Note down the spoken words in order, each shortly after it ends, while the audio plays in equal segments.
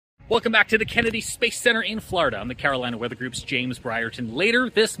Welcome back to the Kennedy Space Center in Florida. I'm the Carolina Weather Group's James Brierton. Later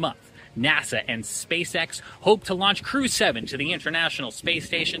this month, NASA and SpaceX hope to launch Crew 7 to the International Space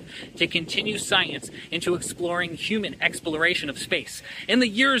Station to continue science into exploring human exploration of space. In the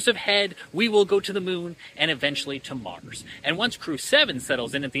years ahead, we will go to the moon and eventually to Mars. And once Crew 7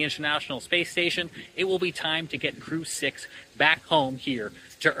 settles in at the International Space Station, it will be time to get Crew 6 back home here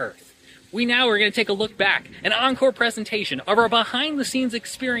to Earth. We now are going to take a look back, an encore presentation of our behind-the-scenes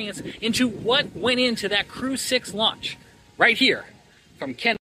experience into what went into that Crew 6 launch, right here from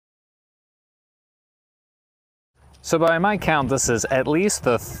Kennedy. So by my count, this is at least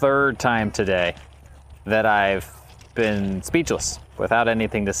the third time today that I've been speechless, without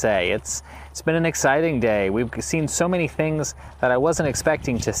anything to say. It's been an exciting day. We've seen so many things that I wasn't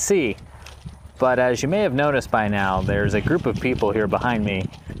expecting to see. But as you may have noticed by now, there's a group of people here behind me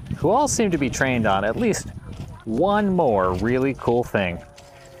who all seem to be trained on at least one more really cool thing.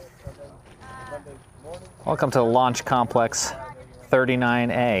 Welcome to Launch Complex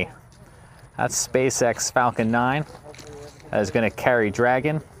 39A. That's SpaceX Falcon 9. That is going to carry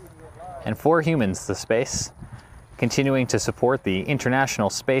Dragon and 4 humans to space, continuing to support the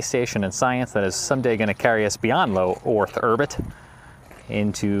International Space Station and science that is someday going to carry us beyond low Earth orbit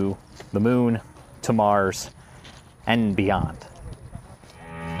into the moon, to Mars, and beyond.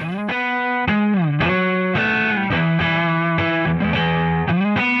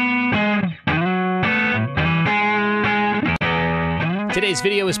 Today's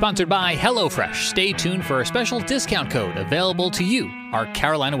video is sponsored by HelloFresh. Stay tuned for a special discount code available to you, our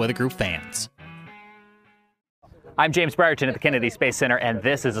Carolina Weather Group fans. I'm James Brierton at the Kennedy Space Center, and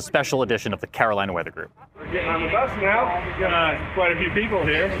this is a special edition of the Carolina Weather Group. We're getting on the bus now. We've got quite a few people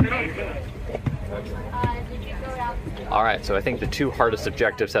here. All right, so I think the 2 hardest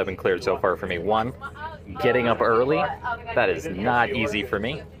objectives have been cleared so far for me. 1, getting up early. That is not easy for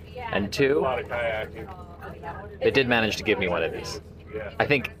me. And 2, they did manage to give me one of these. I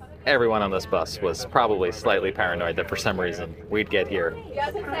think everyone on this bus was probably slightly paranoid that for some reason we'd get here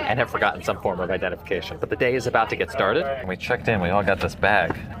and have forgotten some form of identification. But the day is about to get started. When we checked in, we all got this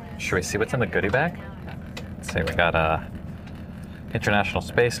bag. Should we see what's in the goodie bag? Let's see, we got a International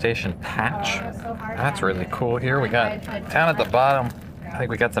Space Station patch. That's really cool here. We got, down at the bottom, I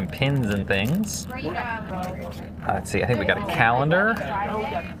think we got some pins and things. Let's see, I think we got a calendar.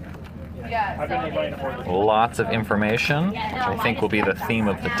 Lots of information, which I think will be the theme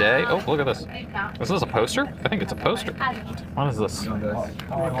of the day. Oh, look at this. Is this a poster? I think it's a poster. What is this?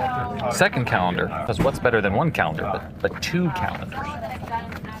 Second calendar. Because what's better than 1 calendar, but 2 calendars.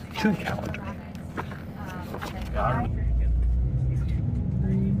 2 calendars.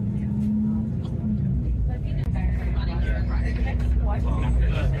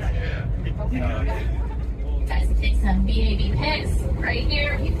 Guys, take some BAB pics right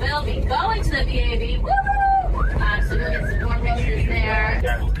here. We will be going to the BAB. Woo! So we'll get some more pictures there.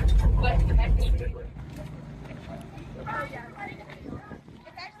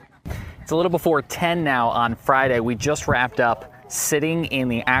 It's a little before 10 now on Friday. We just wrapped up sitting in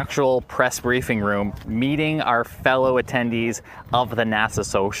the actual press briefing room, meeting our fellow attendees of the NASA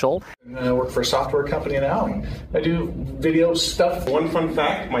Social. I work for a software company now, and I do video stuff. One fun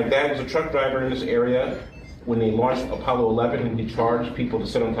fact, my dad was a truck driver in this area when they launched Apollo 11, and he charged people to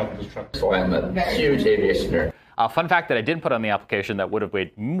sit on top of his truck. So I'm a huge aviation nerd. A fun fact that I didn't put on the application that would have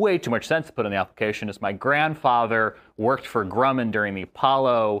made way too much sense to put on the application is my grandfather worked for Grumman during the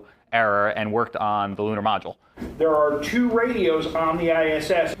Apollo era and worked on the lunar module. There are 2 radios on the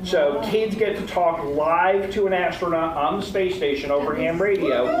ISS, so kids get to talk live to an astronaut on the space station over ham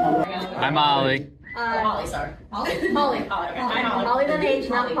radio. I'm Ollie. Holly, sorry. Holly. Holly the H,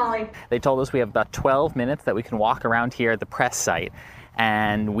 not Polly. They told us we have about 12 minutes that we can walk around here at the press site,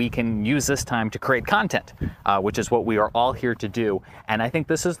 and we can use this time to create content, which is what we are all here to do. And I think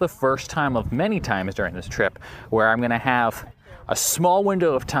this is the first time of many times during this trip where I'm going to have a small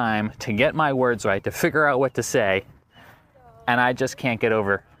window of time to get my words right, to figure out what to say, and I just can't get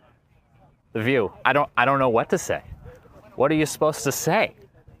over the view. I don't know what to say. What are you supposed to say?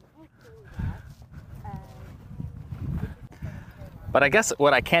 But I guess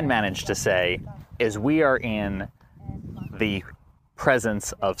what I can manage to say is we are in the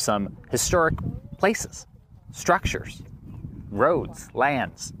presence of some historic places, structures, roads,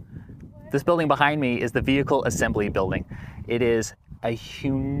 lands. This building behind me is the Vehicle Assembly Building. It is a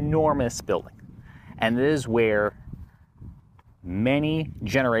enormous building, and it is where many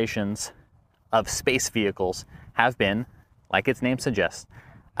generations of space vehicles have been, like its name suggests,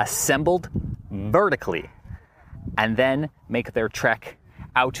 assembled vertically and then make their trek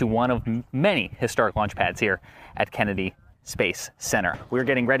out to one of many historic launch pads here at Kennedy Space Center. We're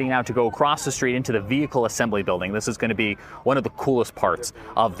getting ready now to go across the street into the Vehicle Assembly Building. This is going to be one of the coolest parts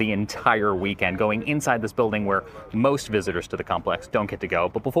of the entire weekend, going inside this building where most visitors to the complex don't get to go.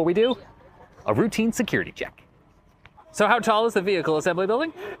 But before we do, a routine security check. So how tall is the Vehicle Assembly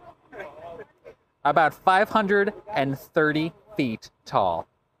Building? About 530 feet tall.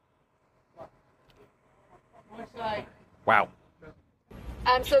 Wow.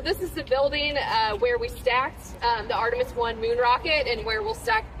 So this is the building where we stacked the Artemis 1 moon rocket and where we'll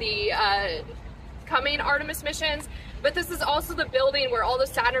stack the coming Artemis missions. But this is also the building where all the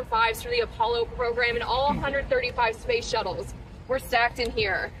Saturn V's for the Apollo program and all 135 space shuttles were stacked in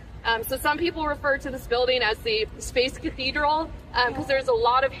here. So some people refer to this building as the Space Cathedral because there's a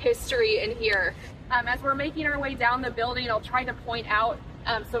lot of history in here. As we're making our way down the building, I'll try to point out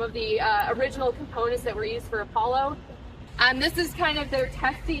some of the original components that were used for Apollo. This is kind of their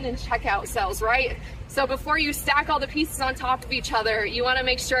testing and checkout cells, right? So before you stack all the pieces on top of each other, you want to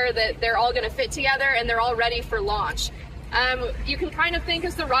make sure that they're all going to fit together and they're all ready for launch. You can kind of think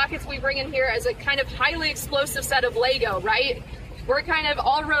of the rockets we bring in here as a kind of highly explosive set of Lego, right? We're kind of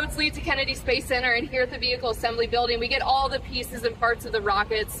all roads lead to Kennedy Space Center, and here at the Vehicle Assembly Building, we get all the pieces and parts of the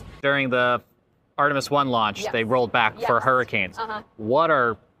rockets. During the Artemis 1 launch, they rolled back for hurricanes. What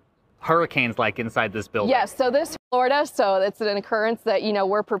are hurricanes like inside this building? Yes, so this is Florida, so it's an occurrence that,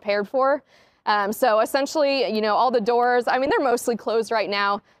 we're prepared for. So essentially, all the doors, I mean, they're mostly closed right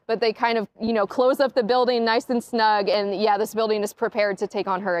now, but they kind of, close up the building nice and snug. And yeah, this building is prepared to take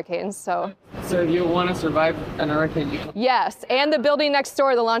on hurricanes. So you want to survive an hurricane? Yes, and the building next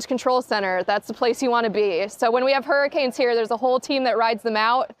door, the Launch Control Center, that's the place you want to be. So when we have hurricanes here, there's a whole team that rides them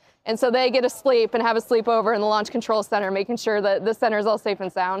out. And so they get to sleep and have a sleepover in the Launch Control Center, making sure that the center is all safe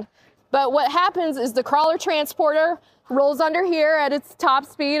and sound. But what happens is the crawler transporter rolls under here at its top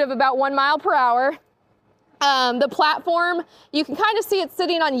speed of about 1 mile per hour. The platform, you can kind of see it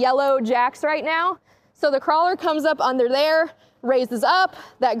sitting on yellow jacks right now. So the crawler comes up under there, raises up,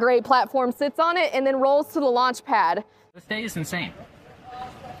 that gray platform sits on it, and then rolls to the launch pad. This day is insane.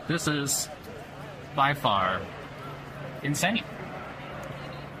 This is by far insane.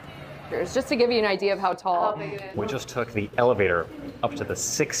 Just to give you an idea of how tall. We just took the elevator up to the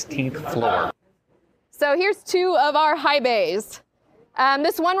 16th floor. So here's 2 of our high bays.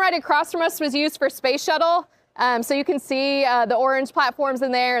 This one right across from us was used for space shuttle. So you can see the orange platforms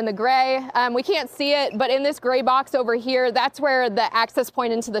in there and the gray. We can't see it, but in this gray box over here, that's where the access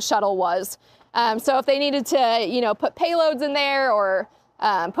point into the shuttle was. So if they needed to, put payloads in there or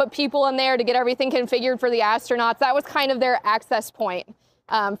put people in there to get everything configured for the astronauts, that was kind of their access point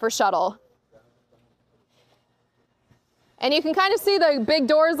for shuttle. And you can kind of see the big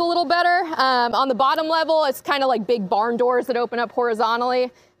doors a little better. On the bottom level, it's kind of like big barn doors that open up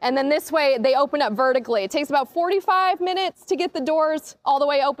horizontally. And then this way, they open up vertically. It takes about 45 minutes to get the doors all the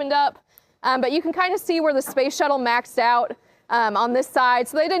way opened up. But you can kind of see where the space shuttle maxed out on this side.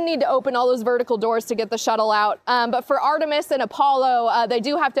 So they didn't need to open all those vertical doors to get the shuttle out. But for Artemis and Apollo, they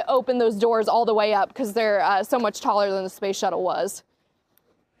do have to open those doors all the way up because they're so much taller than the space shuttle was.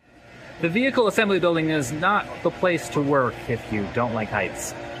 The Vehicle Assembly Building is not the place to work if you don't like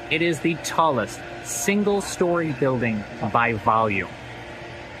heights. It is the tallest single-story building by volume.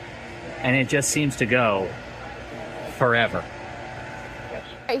 And it just seems to go forever.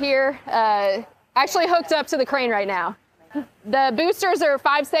 Right here, actually hooked up to the crane right now. The boosters are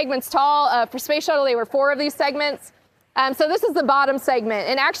 5 segments tall. For Space Shuttle, they were 4 of these segments. So this is the bottom segment.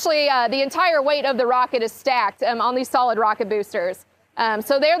 And actually, the entire weight of the rocket is stacked on these solid rocket boosters.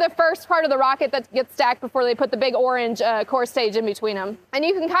 So they're the first part of the rocket that gets stacked before they put the big orange core stage in between them. And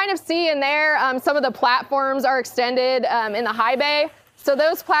you can kind of see in there some of the platforms are extended in the high bay. So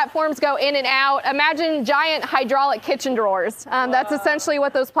those platforms go in and out. Imagine giant hydraulic kitchen drawers. That's essentially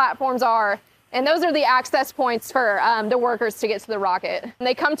what those platforms are. And those are the access points for the workers to get to the rocket. And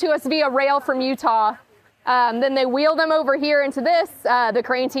they come to us via rail from Utah. Then they wheel them over here into this. The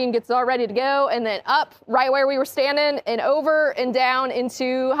crane team gets all ready to go, and then up right where we were standing and over and down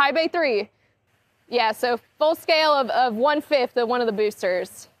into High Bay 3. Yeah, so full scale of 1/5 of one of the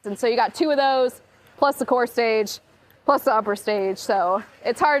boosters. And so you got 2 of those, plus the core stage, plus the upper stage. So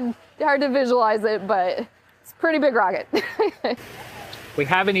it's hard to visualize it, but it's a pretty big rocket. We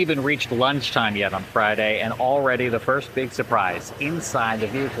haven't even reached lunchtime yet on Friday, and already the first big surprise inside the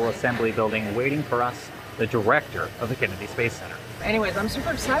Vehicle Assembly Building waiting for us, the director of the Kennedy Space Center. Anyways, I'm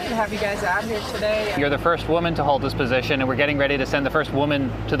super excited to have you guys out here today. You're the first woman to hold this position, and we're getting ready to send the first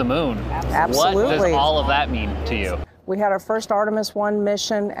woman to the moon. Absolutely. What does all of that mean to you? We had our first Artemis 1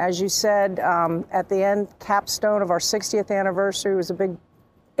 mission, as you said, at the end, capstone of our 60th anniversary. It was a big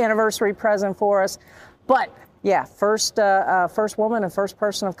anniversary present for us. But Yeah, first woman and first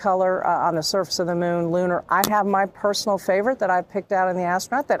person of color on the surface of the moon, lunar. I have my personal favorite that I picked out in the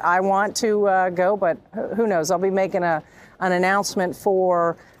astronaut that I want to go, but who knows? I'll be making an announcement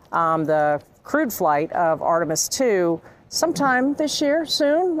for the crewed flight of Artemis 2 sometime this year,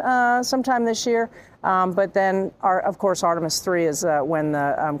 sometime this year. But then, of course, Artemis 3 is when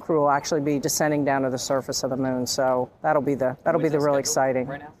the crew will actually be descending down to the surface of the moon. So that'll be the really exciting.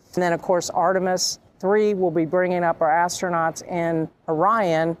 Right now? And then, of course, Artemis 3 will be bringing up our astronauts in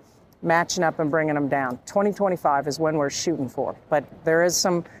Orion, matching up and bringing them down. 2025 is when we're shooting for. But there is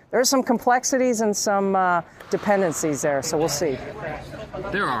some complexities and some dependencies there. So we'll see.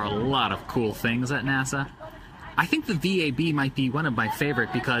 There are a lot of cool things at NASA. I think the VAB might be one of my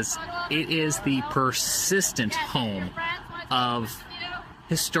favorite because it is the persistent home of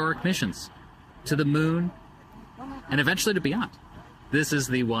historic missions to the moon and eventually to beyond. This is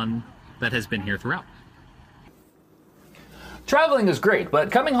the one that has been here throughout. Traveling is great,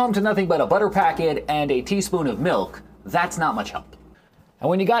 but coming home to nothing but a butter packet and a teaspoon of milk, that's not much help. And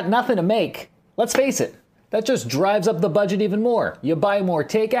when you got nothing to make, let's face it, that just drives up the budget even more. You buy more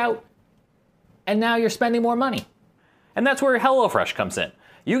takeout, and now you're spending more money. And that's where HelloFresh comes in.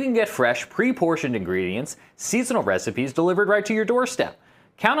 You can get fresh, pre-portioned ingredients, seasonal recipes delivered right to your doorstep.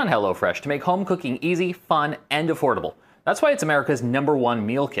 Count on HelloFresh to make home cooking easy, fun, and affordable. That's why it's America's #1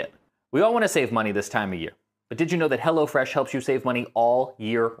 meal kit. We all want to save money this time of year. But did you know that HelloFresh helps you save money all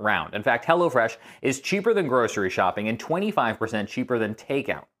year round? In fact, HelloFresh is cheaper than grocery shopping and 25% cheaper than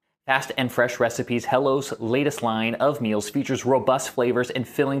takeout. Fast and fresh recipes, Hello's latest line of meals features robust flavors and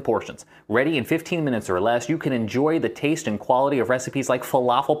filling portions. Ready in 15 minutes or less, you can enjoy the taste and quality of recipes like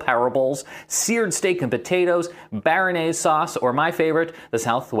falafel power bowls, seared steak and potatoes, Baronese sauce, or my favorite, the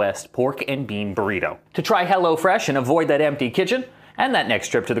Southwest pork and bean burrito. To try HelloFresh and avoid that empty kitchen and that next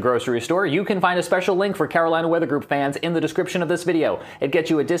trip to the grocery store, you can find a special link for Carolina Weather Group fans in the description of this video. It gets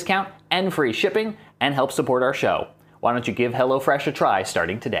you a discount and free shipping and helps support our show. Why don't you give HelloFresh a try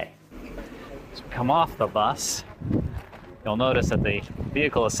starting today? As we come off the bus, you'll notice that the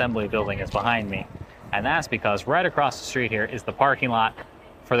vehicle assembly building is behind me. And that's because right across the street here is the parking lot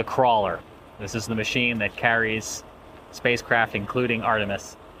for the crawler. This is the machine that carries spacecraft, including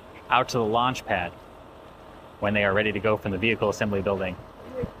Artemis, out to the launch pad when they are ready to go from the vehicle assembly building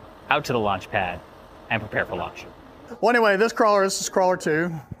out to the launch pad and prepare for launch. Well, anyway, this is crawler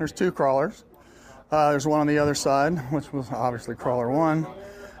 2. There's 2 crawlers. There's one on the other side, which was obviously crawler 1.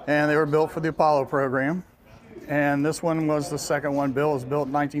 And they were built for the Apollo program. And this one was the second one built. It was built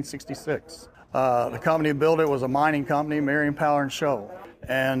in 1966. The company who built it was a mining company, Marion Power and Shovel.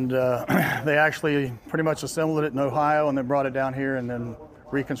 And they actually pretty much assembled it in Ohio and then brought it down here and then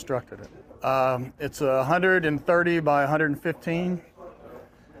reconstructed it. It's 130 by 115.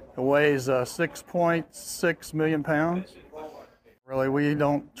 It weighs 6.6 million pounds. Really, we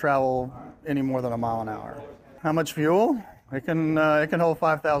don't travel any more than a mile an hour. How much fuel? It can hold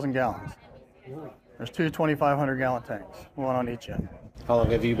 5,000 gallons. There's 2 2,500-gallon tanks, one on each end. How long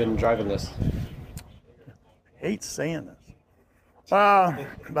have you been driving this? I hate saying this.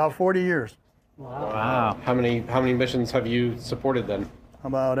 About 40 years. Wow. How many missions have you supported then?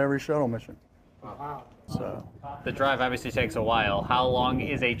 About every shuttle mission. Wow. So the drive obviously takes a while. How long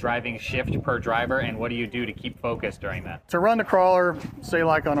is a driving shift per driver, and what do you do to keep focused during that? To run the crawler, say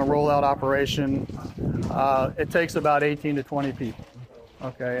like on a rollout operation, it takes about 18 to 20 people.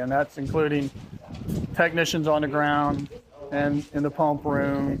 Okay, and that's including technicians on the ground and in the pump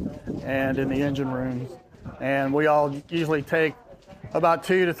room and in the engine rooms. And we all usually take about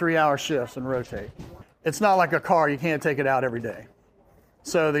 2 to 3 hour shifts and rotate. It's not like a car, you can't take it out every day.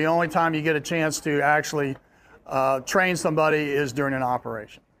 So the only time you get a chance to actually train somebody is during an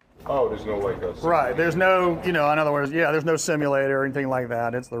operation. Oh, there's no like a simulator. Right, there's no, in other words, there's no simulator or anything like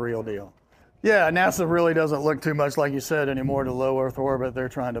that. It's the real deal. Yeah, NASA really doesn't look too much, like you said, anymore to low Earth orbit. They're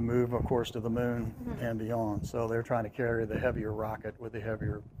trying to move, of course, to the moon and beyond. So they're trying to carry the heavier rocket with the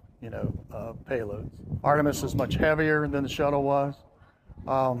heavier, payloads. Artemis is much heavier than the shuttle was.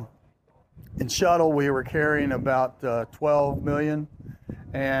 In shuttle, we were carrying about 12 million.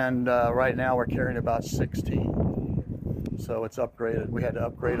 And right now we're carrying about 16. So it's upgraded. We had to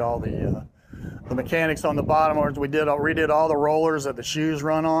upgrade all the mechanics on the bottom. We redid all the rollers that the shoes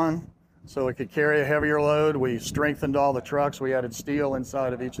run on so it could carry a heavier load. We strengthened all the trucks. We added steel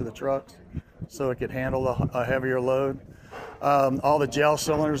inside of each of the trucks so it could handle a heavier load. All the gel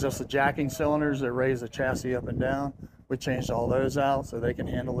cylinders, that's the jacking cylinders that raise the chassis up and down. We changed all those out so they can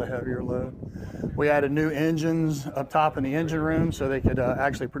handle the heavier load. We added new engines up top in the engine room so they could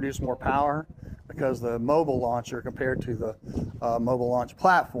actually produce more power because the mobile launcher compared to the mobile launch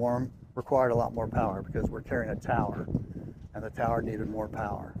platform required a lot more power because we're carrying a tower, and the tower needed more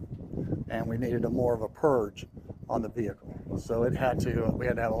power, and we needed more of a purge on the vehicle. So we had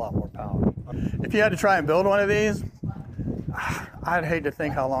to have a lot more power. If you had to try and build one of these, I'd hate to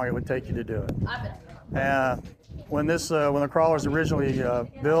think how long it would take you to do it. When the crawler was originally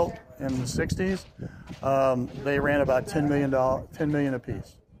built in the 60s, they ran about $10 million a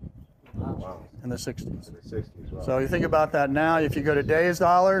piece. Wow. In the 60s. Wow. So you think about that now, if you go to today's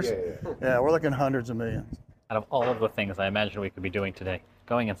dollars, yeah, we're looking hundreds of millions. Out of all of the things I imagine we could be doing today,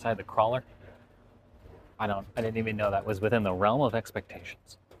 going inside the crawler, I didn't even know that was within the realm of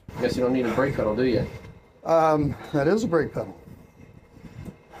expectations. Guess you don't need a brake pedal, do you? That is a brake pedal.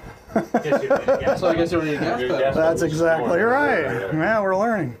 So I guess you don't need a gas pedal. That's exactly right. Yeah, we're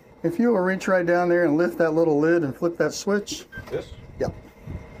learning. If you will reach right down there and lift that little lid and flip that switch. This? Yep.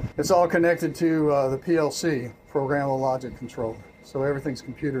 It's all connected to the PLC, programmable logic controller. So everything's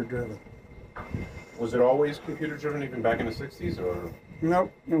computer driven. Was it always computer driven even back in the 60s or?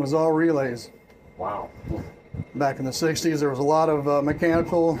 Nope, it was all relays. Wow. Back in the 60s, there was a lot of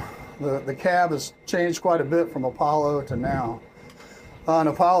mechanical. The cab has changed quite a bit from Apollo to now. On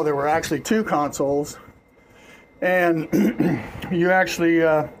Apollo, there were actually 2 consoles, and you actually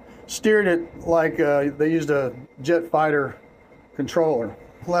steered it like they used a jet fighter controller.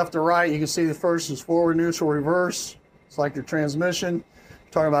 Left to right, you can see the first is forward, neutral, reverse. It's like your transmission.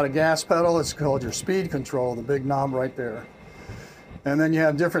 Talking about a gas pedal, it's called your speed control, the big knob right there. And then you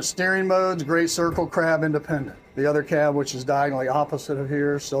have different steering modes, great circle, crab, independent. The other cab, which is diagonally opposite of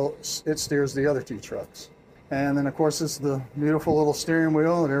here, so it steers the other 2 trucks. And then of course it's the beautiful little steering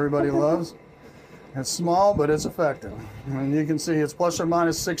wheel that everybody loves. It's small, but it's effective. And you can see it's plus or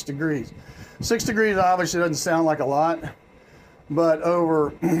minus 6 degrees. 6 degrees obviously doesn't sound like a lot, but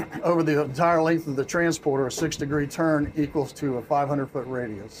over the entire length of the transporter, a 6-degree turn equals to a 500-foot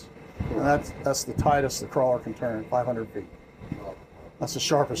radius. And that's the tightest the crawler can turn, 500 feet. That's the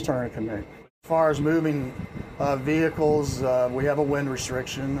sharpest turn it can make. As far as moving vehicles, we have a wind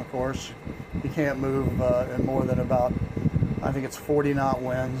restriction, of course. You can't move in more than about, I think it's 40 knot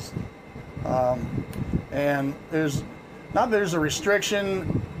winds. And there's a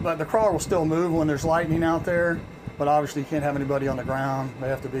restriction, but the crawler will still move when there's lightning out there. But obviously you can't have anybody on the ground. They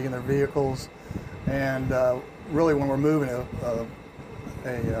have to be in their vehicles. And really when we're moving well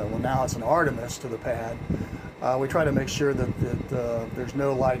now it's an Artemis to the pad, we try to make sure that there's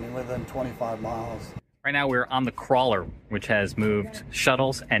no lightning within 25 miles. Right now we're on the crawler, which has moved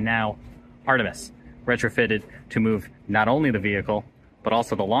shuttles and now Artemis, retrofitted to move not only the vehicle, but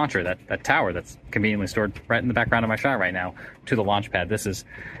also the launcher, that tower that's conveniently stored right in the background of my shot right now, to the launch pad. This is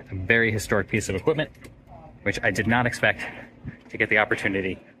a very historic piece of equipment, which I did not expect to get the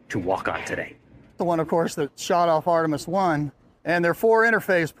opportunity to walk on today. The one, of course, that shot off Artemis 1, and there are 4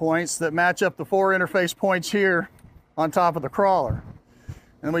 interface points that match up the 4 interface points here on top of the crawler.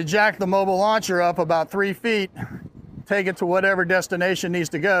 And we jack the mobile launcher up about 3 feet, take it to whatever destination needs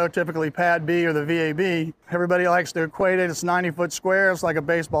to go, typically pad B or the VAB. Everybody likes to equate it. It's 90-foot square. It's like a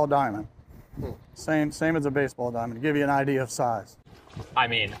baseball diamond. Same as a baseball diamond, to give you an idea of size. I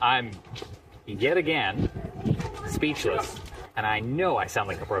mean, I'm yet again speechless, and I know I sound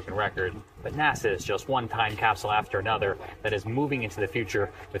like a broken record, but NASA is just one time capsule after another that is moving into the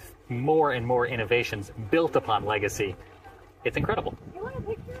future with more and more innovations built upon legacy. It's incredible.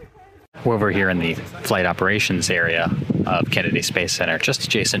 We're over here in the flight operations area of Kennedy Space Center, just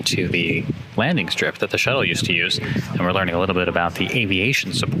adjacent to the landing strip that the shuttle used to use, and we're learning a little bit about the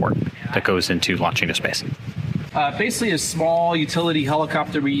aviation support that goes into launching to space. Basically a small utility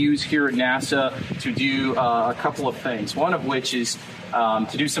helicopter we use here at NASA to do a couple of things, one of which is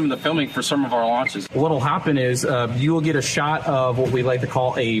to do some of the filming for some of our launches. What will happen is you will get a shot of what we like to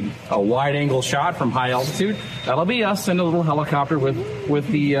call a wide-angle shot from high altitude. That'll be us in a little helicopter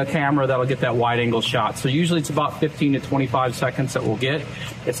with the camera that'll get that wide-angle shot. So usually it's about 15 to 25 seconds that we'll get.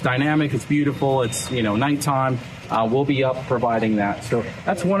 It's dynamic, it's beautiful, it's nighttime. We'll be up providing that. So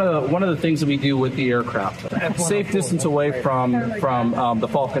that's one of the things that we do with the aircraft. Safe distance away from the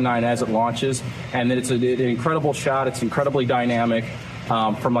Falcon 9 as it launches, and then it's an incredible shot. It's incredibly dynamic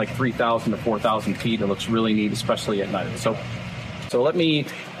from like 3,000 to 4,000 feet. It looks really neat, especially at night. So let me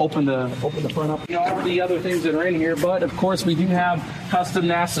open the front up. All the other things that are in here, but of course we do have custom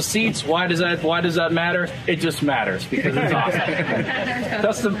NASA seats. Why does that matter? It just matters because it's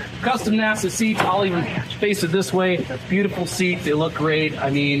awesome. Custom NASA seats. I'll even face it this way. Beautiful seats. They look great. I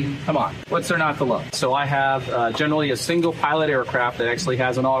mean, come on. What's there not to love? So I have generally a single pilot aircraft that actually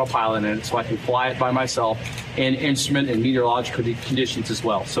has an autopilot in it, so I can fly it by myself in instrument and meteorological conditions as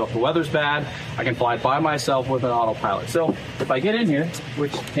well. So if the weather's bad, I can fly it by myself with an autopilot. So if I get in here,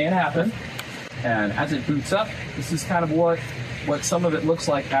 which can happen. And as it boots up, this is kind of what some of it looks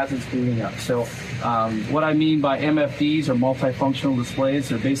like as it's booting up. So what I mean by MFDs or multifunctional displays,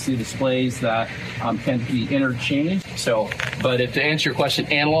 they're basically displays that can be interchanged. So, but if to answer your question,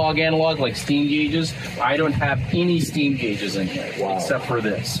 analog like steam gauges, I don't have any steam gauges in here except for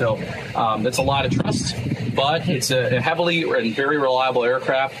this. So that's a lot of trust, but it's a heavily and very reliable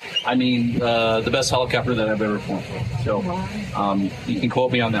aircraft. I mean, the best helicopter that I've ever flown. So you can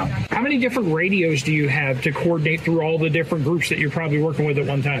quote me on that. How many different radios do you have to coordinate through all the different groups that you're probably working with at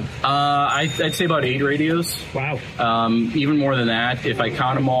one time? I'd say about 8 radios. Wow. Even more than that, if I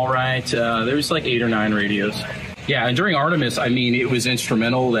count them all right. There's like 8 or 9 radios. Yeah, and during Artemis, I mean, it was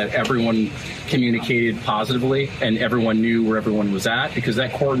instrumental that everyone communicated positively and everyone knew where everyone was at, because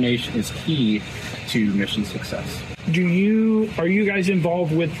that coordination is key to mission success. Are you guys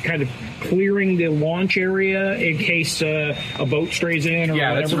involved with kind of clearing the launch area in case a boat strays in or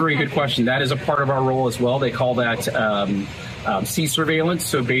whatever? That's a very good question. That is a part of our role as well. They call that sea surveillance.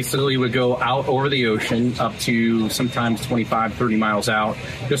 So basically we go out over the ocean up to sometimes 25, 30 miles out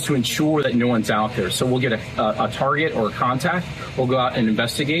just to ensure that no one's out there. So we'll get a target or a contact. We'll go out and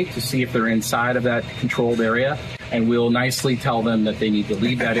investigate to see if they're inside of that controlled area. And we'll nicely tell them that they need to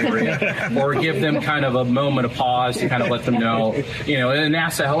leave that area or give them kind of a moment of pause to kind of let them know, and a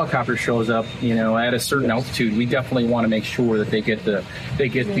NASA helicopter shows up, at a certain altitude, we definitely want to make sure that they get the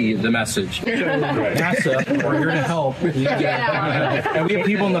message. NASA, we're here to help. And we have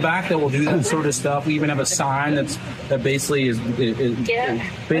people in the back that will do that sort of stuff. We even have a sign that basically is something like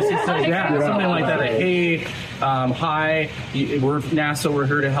that. Like, hey, hi, we're NASA, we're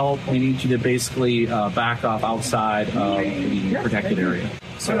here to help. We need you to basically back off outside of the protected area.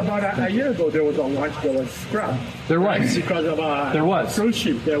 So about a year ago, there was a launch that was scrapped. There was. Because of there was. Cruise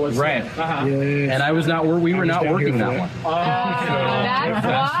ship that was. Right. And I was not. We were not working that one. That's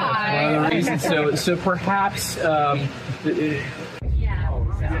why. One of the reasons. So perhaps.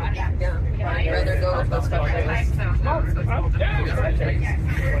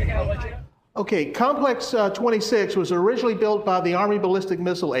 Okay, Complex 26 was originally built by the Army Ballistic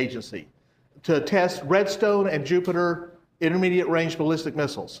Missile Agency to test Redstone and Jupiter intermediate range ballistic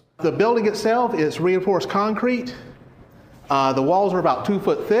missiles. The building itself is reinforced concrete. The walls are about 2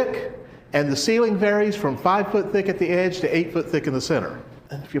 foot thick, and the ceiling varies from 5 foot thick at the edge to 8 foot thick in the center.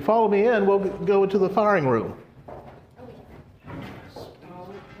 If you follow me in, we'll go into the firing room.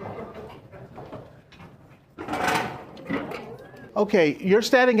 Okay, you're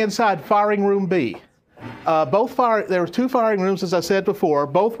standing inside firing room B. There were 2 firing rooms, as I said before.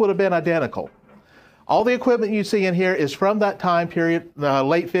 Both would have been identical. All the equipment you see in here is from that time period,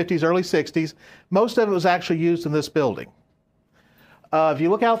 late 50s, early 60s. Most of it was actually used in this building. If you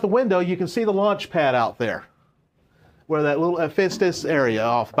look out the window, you can see the launch pad out there, where that little fits this area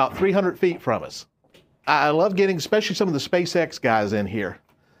off, about 300 feet from us. I love getting, especially some of the SpaceX guys in here,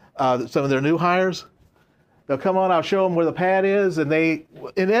 some of their new hires. They'll come on, I'll show them where the pad is, and they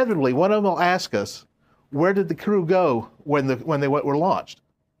inevitably, one of them will ask us, where did the crew go when they were launched?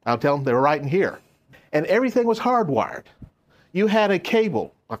 I'll tell them they were right in here. And everything was hardwired. You had a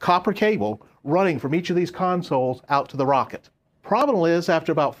cable, a copper cable, running from each of these consoles out to the rocket. Problem is,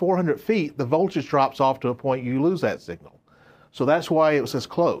 after about 400 feet, the voltage drops off to a point you lose that signal. So that's why it was this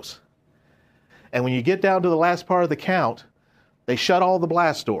close. And when you get down to the last part of the count, they shut all the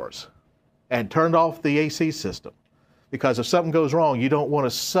blast doors and turned off the AC system. Because if something goes wrong, you don't want to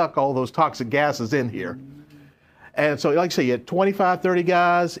suck all those toxic gases in here. And so, like I say, you had 25, 30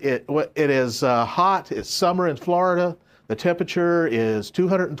 guys. It is hot. It's summer in Florida. The temperature is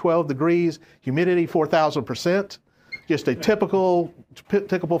 212 degrees. Humidity 4,000%. Just a typical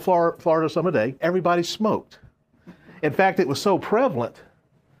Florida summer day. Everybody smoked. In fact, it was so prevalent,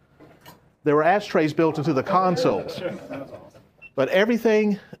 there were ashtrays built into the consoles. But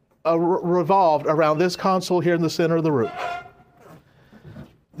everything revolved around this console here in the center of the room.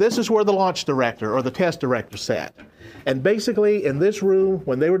 This is where the launch director or the test director sat. And basically in this room,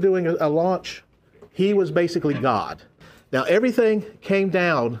 when they were doing a launch, he was basically God. Now everything came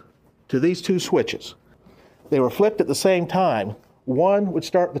down to these 2 switches. They were flipped at the same time. One would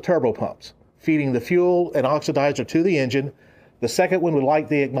start the turbo pumps, feeding the fuel and oxidizer to the engine. The second one would light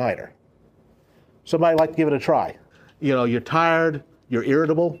the igniter. Somebody like to give it a try. You're tired, you're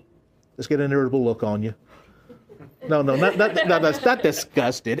irritable. Let's get an irritable look on you. No, that's not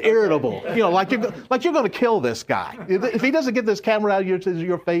disgusted. Irritable. Like you're going to kill this guy. If he doesn't get this camera out of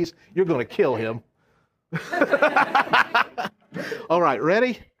your face, you're going to kill him. All right,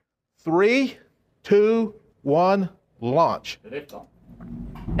 ready? 3, 2, 1, launch.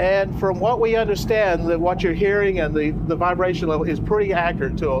 And from what we understand, that what you're hearing and the vibration level is pretty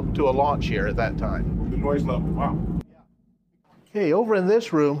accurate to a launch here at that time. The noise level, wow. Okay, over in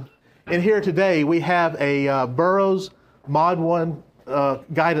this room, in here today, we have a Burroughs Mod 1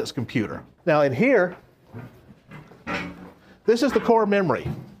 guidance computer. Now in here, this is the core memory.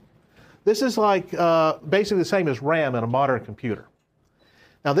 This is like basically the same as RAM in a modern computer.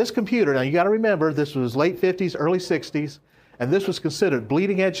 Now this computer, now you got to remember, this was late 50s, early 60s, and this was considered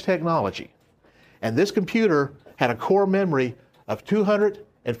bleeding edge technology. And this computer had a core memory of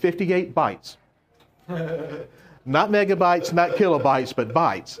 258 bytes. Not megabytes, not kilobytes, but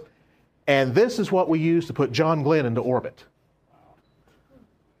bytes. And this is what we used to put John Glenn into orbit.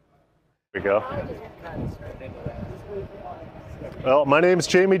 There we go. Well, my name is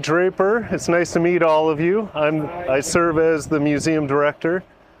Jamie Draper. It's nice to meet all of you. I serve as the museum director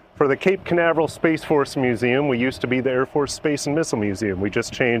for the Cape Canaveral Space Force Museum. We used to be the Air Force Space and Missile Museum. We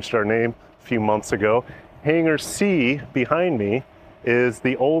just changed our name a few months ago. Hangar C behind me is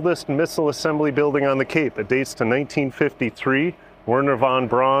the oldest missile assembly building on the Cape. It dates to 1953. Werner von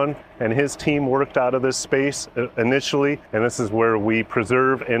Braun and his team worked out of this space initially, and this is where we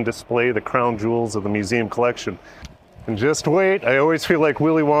preserve and display the crown jewels of the museum collection. And just wait, I always feel like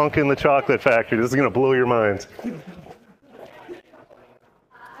Willy Wonka in the Chocolate Factory. This is gonna blow your minds.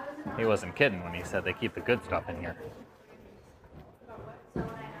 He wasn't kidding when he said they keep the good stuff in here.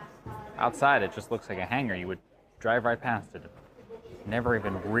 Outside, it just looks like a hangar. You would drive right past it. Never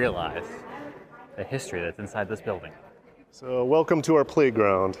even realize the history that's inside this building. So welcome to our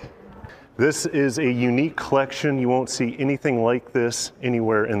playground. This is a unique collection. You won't see anything like this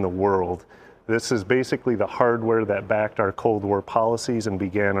anywhere in the world. This is basically the hardware that backed our Cold War policies and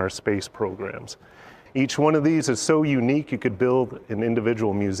began our space programs. Each one of these is so unique you could build an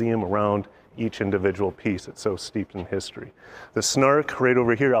individual museum around each individual piece. It's so steeped in history. The Snark right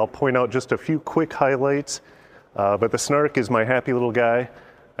over here, I'll point out just a few quick highlights, but the Snark is my happy little guy.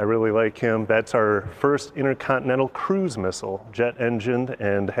 I really like him. That's our first intercontinental cruise missile, jet engined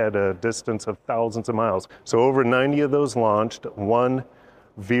and had a distance of thousands of miles. So over 90 of those launched, one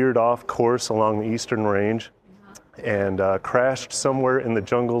veered off course along the eastern range and crashed somewhere in the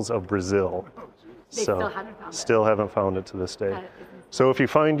jungles of Brazil. Still haven't found it to this day. So if you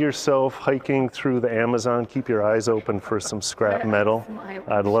find yourself hiking through the Amazon, keep your eyes open for some scrap metal.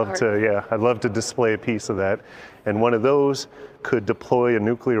 I'd love to display a piece of that. And one of those could deploy a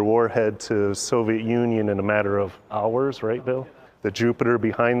nuclear warhead to Soviet Union in a matter of hours, right, Bill? The Jupiter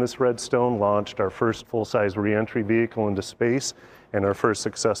behind this Redstone launched our first full-size re-entry vehicle into space and our first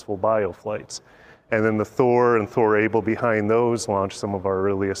successful bioflights. And then the Thor and Thor Able behind those launched some of our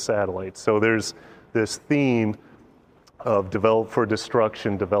earliest satellites. So there's this theme of develop for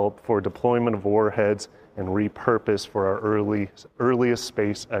destruction, develop for deployment of warheads, and repurpose for our earliest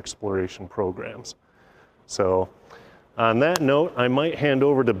space exploration programs. So on that note, I might hand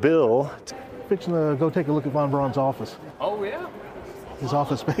over to Bill. Fixing to go take a look at Von Braun's office. Oh, yeah. His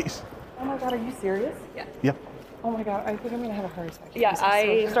office space. Oh my God, are you serious? Yeah. Yep. Oh my God, I think I'm gonna have a heart attack. Yeah,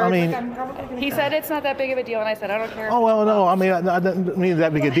 he said it's not that big of a deal, and I said I don't care. Oh well, no, I mean I don't mean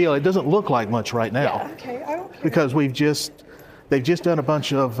that big a deal. It doesn't look like much right now. Yeah, okay, I don't care. Because they've just done a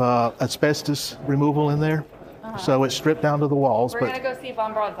bunch of asbestos removal in there, so it's stripped down to the walls. We're gonna go see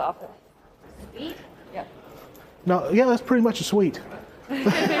Von Braun's office. Sweet. Yep. No, yeah, that's pretty much a suite.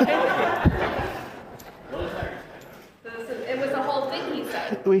 It was a whole thing, he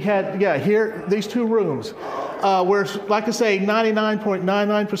said. We had, here, these two rooms. We're, like I say,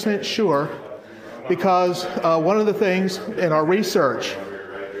 99.99% sure, because one of the things in our research,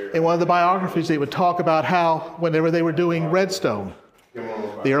 in one of the biographies, they would talk about how, whenever they were doing Redstone,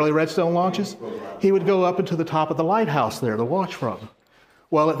 the early Redstone launches, he would go up into the top of the lighthouse there to watch from.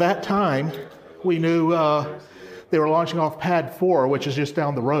 Well, at that time, we knew they were launching off Pad 4, which is just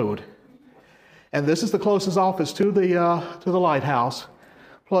down the road. And this is the closest office to the lighthouse,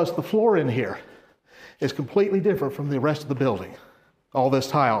 plus the floor in here is completely different from the rest of the building. All this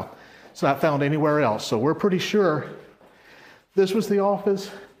tile, it's not found anywhere else. So we're pretty sure this was the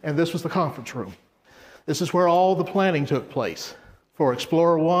office and this was the conference room. This is where all the planning took place. For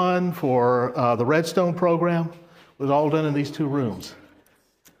Explorer 1, for the Redstone program, it was all done in these two rooms.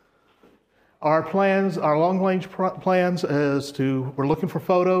 Our plans, our long-range plans is we're looking for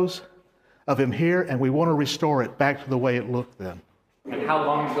photos of him here, and we want to restore it back to the way it looked then. And how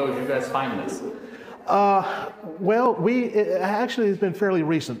long ago did you guys find this? Well, it actually has been fairly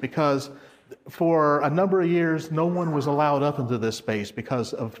recent, because for a number of years, no one was allowed up into this space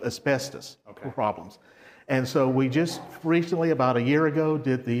because of asbestos problems. And so we just recently, about a year ago,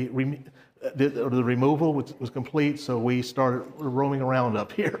 did the removal was complete, so we started roaming around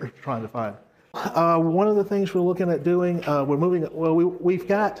up here trying to find. One of the things we're looking at doing, we've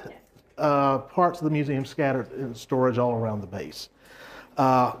got parts of the museum scattered in storage all around the base.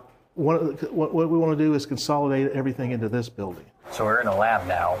 What we want to do is consolidate everything into this building. So we're in a lab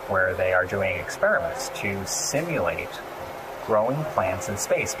now where they are doing experiments to simulate growing plants in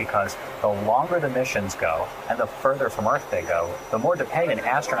space, because the longer the missions go and the further from Earth they go, the more dependent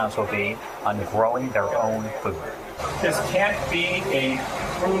astronauts will be on growing their own food. This can't be a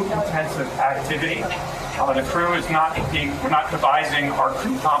crew-intensive activity. The crew is not we're not devising our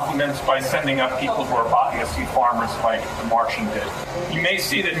crew complements by sending up people who are botanists and farmers like the Martian did. You may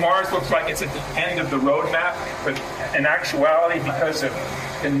see that Mars looks like it's at the end of the roadmap, but in actuality, because of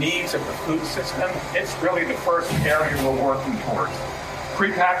the needs of the food system, it's really the first area we're working towards.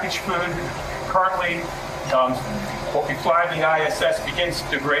 Prepackaged food, currently, what we fly in the ISS begins to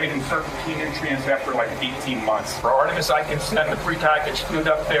degrade in certain key nutrients after like 18 months. For Artemis, I can send the prepackaged food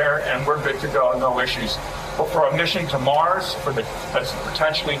up there and we're good to go, no issues. But for a mission to Mars, that's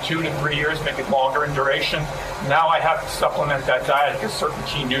potentially 2 to 3 years, maybe longer in duration, now I have to supplement that diet because certain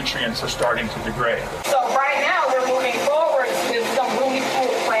key nutrients are starting to degrade. So right now we're moving forward with some really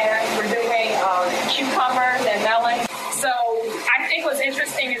cool plants. We're doing cucumbers and melons. So I think what's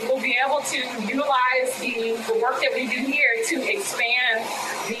interesting is we'll be able to utilize the work that we do here to expand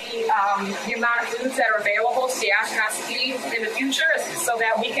the amount of foods that are available to the astronauts to eat in the future, so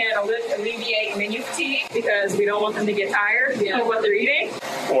that we can alleviate menu fatigue, because we don't want them to get tired of what they're eating.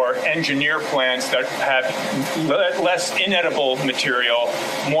 Or engineer plants that have less inedible material,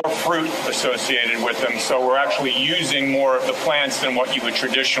 more fruit associated with them, so we're actually using more of the plants than what you would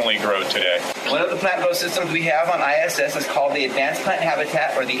traditionally grow today. One of the plant growth systems we have on ISS is called the Advanced Plant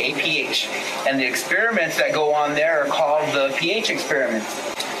Habitat, or the APH, and the experiments that go on there are called the pH experiments.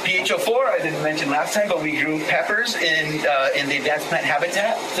 PHO4 I didn't mention last time, but we grew peppers in the Advanced Plant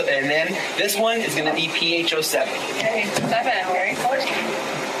Habitat, and then this one is going to be PHO7. Okay, 7, very cool.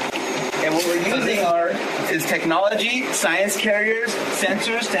 And what we're using is technology, science carriers,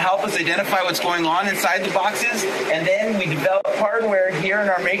 sensors to help us identify what's going on inside the boxes. And then we develop hardware here in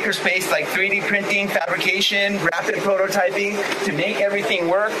our makerspace, like 3D printing, fabrication, rapid prototyping, to make everything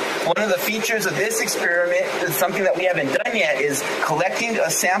work. One of the features of this experiment is something that we haven't done yet, is collecting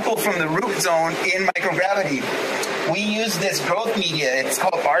a sample from the root zone in microgravity. We use this growth media. It's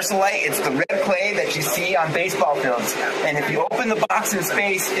called arsenite. It's the red clay that you see on baseball fields. And if you open the box in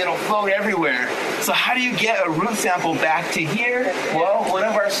space, it'll float everywhere. So how do you get a root sample back to here? Well, one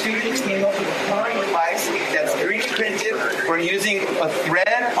of our students came up with a pouring device that's 3D printed. We're using a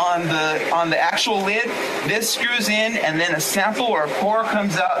thread on the actual lid. This screws in, and then a sample or a core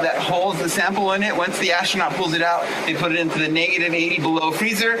comes out that holds the sample in it. Once the astronaut pulls it out, they put it into the -80 below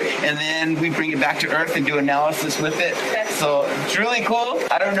freezer, and then we bring it back to Earth and do analysis with it. So it's really cool.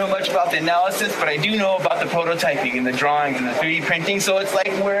 I don't know much about the analysis, but I do know about the prototyping and the drawing and the 3D printing. So it's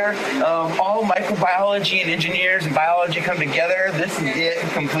like where all microbiology and engineers and biology come together. This is it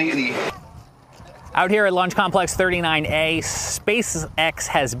completely. Out here at Launch Complex 39A, SpaceX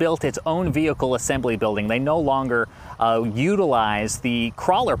has built its own vehicle assembly building. They no longer utilize the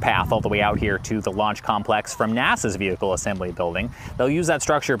crawler path all the way out here to the launch complex from NASA's vehicle assembly building. They'll use that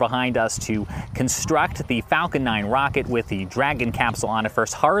structure behind us to construct the Falcon 9 rocket with the Dragon capsule on it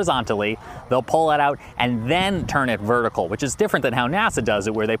first horizontally. They'll pull that out and then turn it vertical, which is different than how NASA does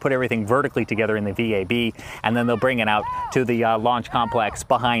it, where they put everything vertically together in the VAB, and then they'll bring it out to the launch complex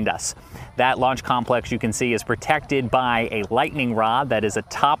behind us. That launch complex, you can see, is protected by a lightning rod that is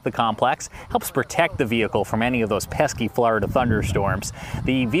atop the complex, helps protect the vehicle from any of those pesky Florida thunderstorms.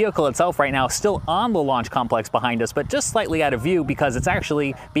 The vehicle itself right now is still on the launch complex behind us, but just slightly out of view because it's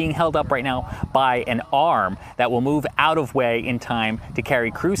actually being held up right now by an arm that will move out of way in time to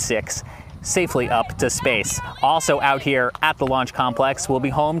carry Crew 6 safely up to space. Also out here at the launch complex will be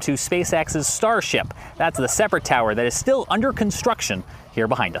home to SpaceX's Starship. That's the separate tower that is still under construction here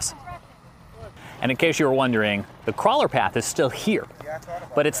behind us. And in case you were wondering, the crawler path is still here,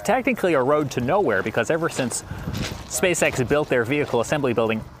 but it's technically a road to nowhere because ever since SpaceX built their vehicle assembly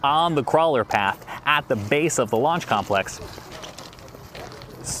building on the crawler path at the base of the launch complex,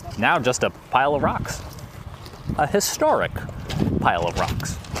 it's now just a pile of rocks. A historic pile of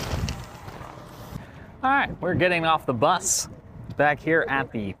rocks. All right, we're getting off the bus back here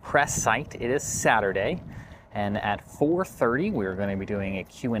at the press site. It is Saturday. And at 4:30, we're going to be doing a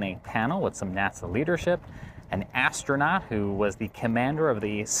Q&A panel with some NASA leadership, an astronaut who was the commander of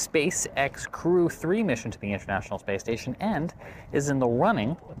the SpaceX Crew 3 mission to the International Space Station and is in the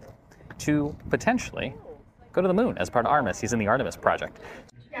running to potentially go to the moon as part of Artemis. He's in the Artemis project.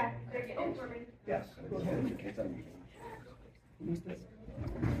 Yes.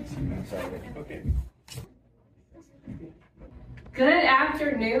 Okay. Good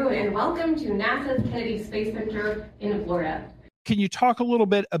afternoon and welcome to NASA's Kennedy Space Center in Florida. Can you talk a little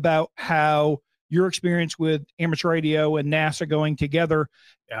bit about how your experience with amateur radio and NASA going together?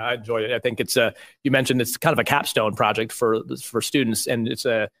 Yeah, I enjoyed it. I think it's you mentioned it's kind of a capstone project for students, and it's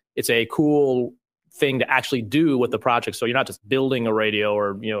a cool thing to actually do with the project. So you're not just building a radio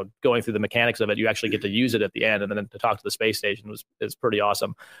or going through the mechanics of it. You actually get to use it at the end, and then to talk to the space station is pretty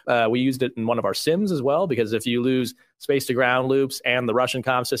awesome. We used it in one of our sims as well, because if you lose space to ground loops and the Russian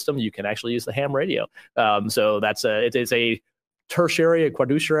comm system, you can actually use the ham radio. So it is a tertiary, a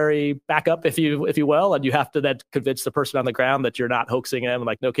quadrilateral backup, if you will, and you have to then convince the person on the ground that you're not hoaxing them.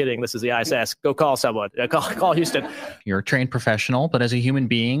 Like, no kidding, this is the ISS. Go call someone. Call Houston. You're a trained professional, but as a human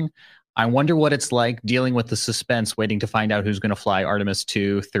being, I wonder what it's like dealing with the suspense, waiting to find out who's going to fly Artemis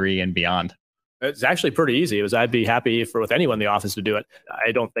 2, 3, and beyond. It's actually pretty easy. I'd be happy with anyone in the office to do it.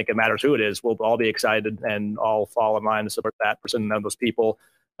 I don't think it matters who it is. We'll all be excited and all fall in line to support that person and those people.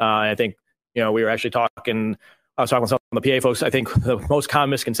 I think, we were actually talking. I was talking with some of the PA folks. I think the most common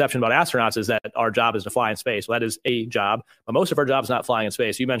misconception about astronauts is that our job is to fly in space. Well, that is a job, but most of our job is not flying in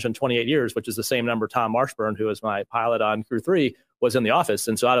space. You mentioned 28 years, which is the same number Tom Marshburn, who was my pilot on Crew 3, was in the office.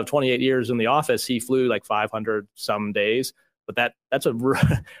 And so out of 28 years in the office, he flew like 500 some days. But that's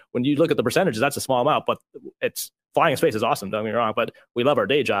when you look at the percentages, that's a small amount. But it's flying in space is awesome. Don't get me wrong, but we love our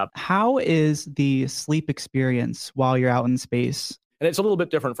day job. How is the sleep experience while you're out in space? And it's a little bit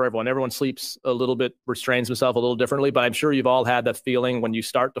different for everyone. Everyone sleeps a little bit, restrains himself a little differently, but I'm sure you've all had that feeling when you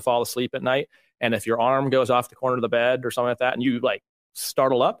start to fall asleep at night, and if your arm goes off the corner of the bed or something like that, and you like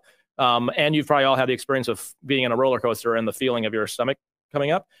startle up, and you've probably all had the experience of being in a roller coaster and the feeling of your stomach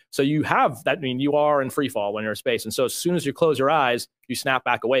coming up. So you have that. I mean, you are in free fall when you're in space. And so as soon as you close your eyes, you snap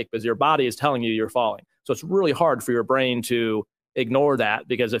back awake because your body is telling you you're falling. So it's really hard for your brain to ignore that,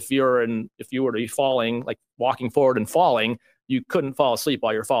 because if you were to be falling, like walking forward and falling, you couldn't fall asleep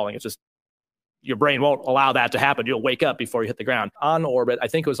while you're falling. It's just your brain won't allow that to happen. You'll wake up before you hit the ground. On orbit, I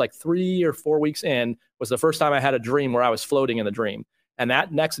think it was like 3 or 4 weeks in, was the first time I had a dream where I was floating in the dream. And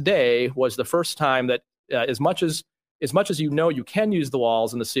that next day was the first time that as much as you can use the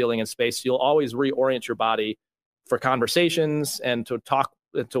walls and the ceiling in space, you'll always reorient your body for conversations and to talk,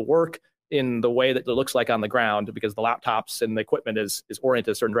 to work in the way that it looks like on the ground, because the laptops and the equipment is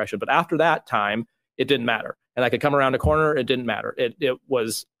oriented a certain direction. But after that time, it didn't matter. And I could come around a corner, it didn't matter. It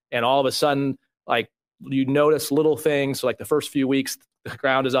was, and all of a sudden, like, you notice little things. So like the first few weeks, the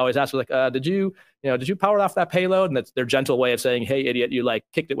ground is always asking, like, did you power off that payload? And that's their gentle way of saying, hey, idiot, you like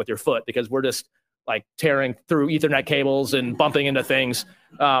kicked it with your foot, because we're just like tearing through Ethernet cables and bumping into things.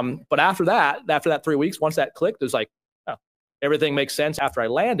 But after that 3 weeks, once that clicked, it was like, oh, everything makes sense. After I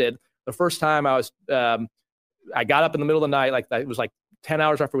landed, the first time I got up in the middle of the night, like it was like 10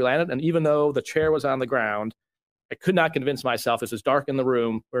 hours after we landed. And even though the chair was on the ground, I could not convince myself, it was dark in the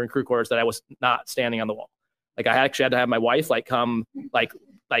room, we're in crew quarters, that I was not standing on the wall. Like I actually had to have my wife come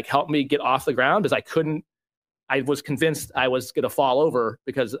help me get off the ground, because I was convinced I was going to fall over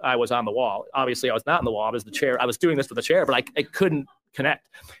because I was on the wall. Obviously I was not on the wall. I was the chair. I was doing this with the chair, but I couldn't connect.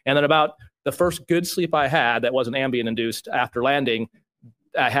 And then about the first good sleep I had that wasn't ambient induced after landing,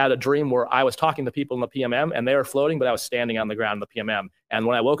 I had a dream where I was talking to people in the PMM and they were floating, but I was standing on the ground in the PMM. And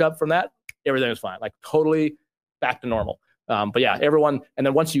when I woke up from that, everything was fine, like totally back to normal. But yeah, everyone. And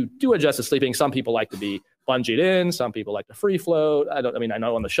then once you do adjust to sleeping, some people like to be bungeed in, some people like to free float. I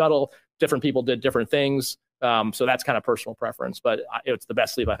know on the shuttle, different people did different things. So that's kind of personal preference, but it's the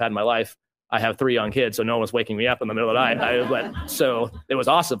best sleep I've had in my life. I have 3 young kids, so no one was waking me up in the middle of the night. So it was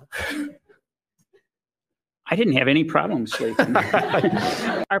awesome. I didn't have any problems sleeping.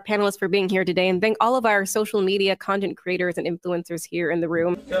 Our panelists for being here today, and thank all of our social media content creators and influencers here in the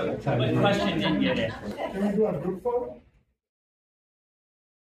room. My question didn't get it. Can we do a group photo?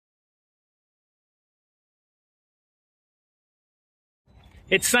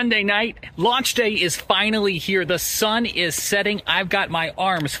 It's Sunday night. Launch day is finally here. The sun is setting. I've got my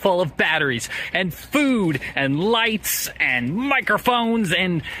arms full of batteries and food and lights and microphones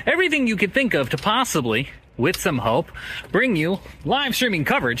and everything you could think of to possibly, with some hope, bring you live streaming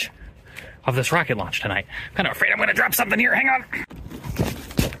coverage of this rocket launch tonight. Kind of afraid I'm going to drop something here. Hang on.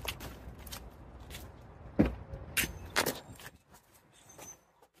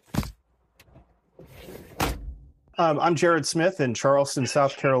 I'm Jared Smith in Charleston,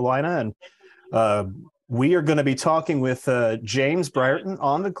 South Carolina, and we are going to be talking with James Brierton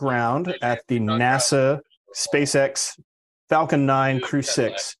on the ground at the NASA SpaceX Falcon 9 Crew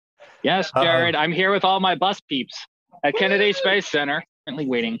 6. Yes, Jared, I'm here with all my bus peeps at Kennedy Space Center, currently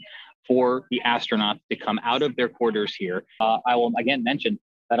waiting for the astronauts to come out of their quarters here. I will again mention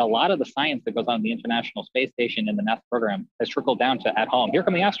that a lot of the science that goes on in the International Space Station and the NASA program has trickled down to at home. Here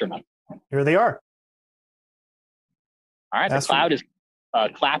come the astronauts. Here they are. All right, the cloud is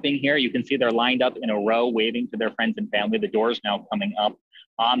clapping here. You can see they're lined up in a row, waving to their friends and family. The doors now coming up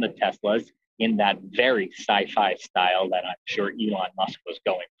on the Teslas in that very sci-fi style that I'm sure Elon Musk was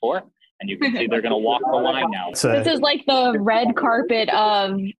going for. And you can see they're going to walk the line now. This is like the red carpet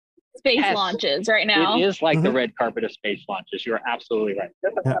of space launches right now. It is like the red carpet of space launches. You're absolutely right.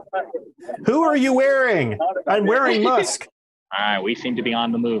 Yeah. Who are you wearing? I'm wearing Musk. All right, we seem to be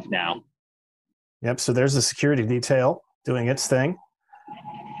on the move now. Yep, so there's the security detail doing its thing.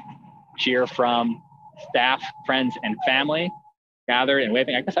 Cheer from staff, friends, and family gathered and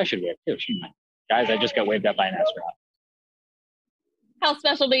waving. I guess I should wave too, shouldn't I? Guys, I just got waved at by an astronaut. How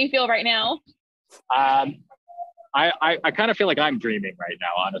special do you feel right now? I kind of feel like I'm dreaming right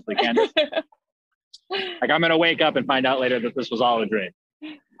now, honestly, Candace. Like I'm going to wake up and find out later that this was all a dream.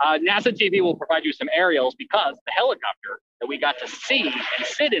 NASA TV will provide you some aerials because the helicopter that we got to see and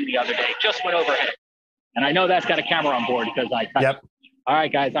sit in the other day just went overhead. And I know that's got a camera on board because I touched it. All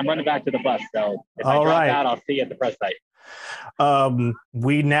right, guys, I'm running back to the bus. So if I drop out, I'll see you at the press site.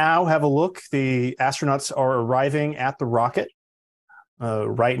 We now have a look. The astronauts are arriving at the rocket.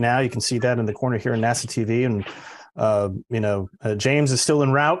 Right now, you can see that in the corner here in NASA TV. And, James is still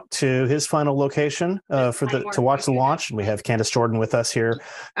en route to his final location to watch the launch. And we have Candace Jordan with us here.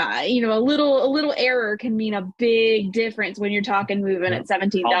 A little error can mean a big difference when you're talking moving at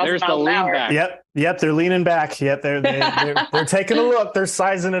 17,000 miles an hour. Yep, they're leaning back. Yep, they're taking a look. They're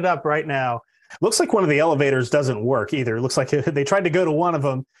sizing it up right now. Looks like one of the elevators doesn't work either. It looks like they tried to go to one of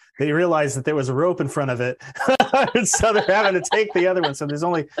them. They realized that there was a rope in front of it. So they're having to take the other one. So there's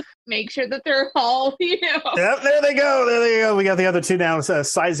only... Make sure that they're all, Yep, there they go. We got the other two now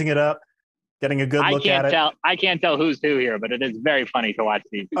sizing it up, getting a good look at it. I can't tell who's who here, but it is very funny to watch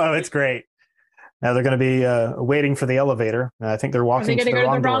these. Oh, it's great. Now they're going to be waiting for the elevator. I think they're walking to the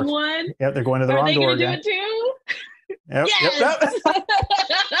wrong one. Yep, they're going to the wrong door again. Are they going to do it too? Yep, yep.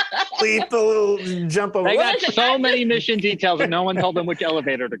 Leap the little jump over. They got so many mission details and no one told them which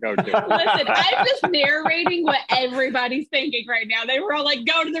elevator to go to. Listen, I'm just narrating what everybody's thinking right now. They were all like,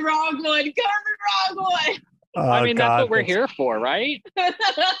 go to the wrong one, go to the wrong one. I mean, that's what we're here for, right?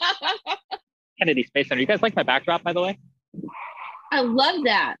 Kennedy Space Center. You guys like my backdrop, by the way? I love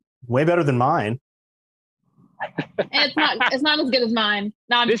that. Way better than mine. And it's not as good as mine.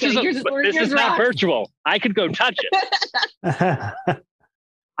 No, I'm just kidding. This is not virtual. I could go touch it.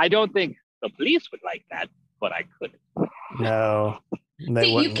 I don't think the police would like that, but I could. No.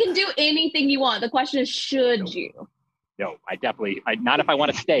 See, you can do anything you want. The question is, should you? No, not if I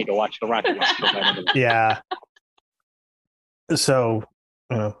want to stay to watch the rocket launch. Yeah. So,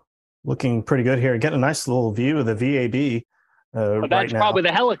 looking pretty good here. Getting a nice little view of the VAB that's probably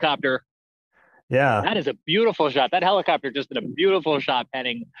the helicopter. Yeah. That is a beautiful shot. That helicopter just did a beautiful shot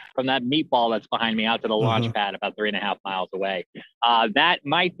heading from that meatball that's behind me out to the launch pad about 3.5 miles away. That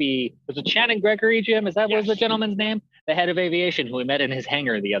might be, was it Shannon Gregory, Jim? Is that was the gentleman's name? The head of aviation who we met in his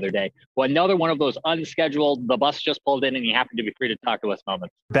hangar the other day. Well, another one of those unscheduled, the bus just pulled in and you happen to be free to talk to us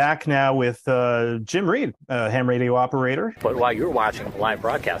moments. Back now with Jim Reed, ham radio operator. But while you're watching the live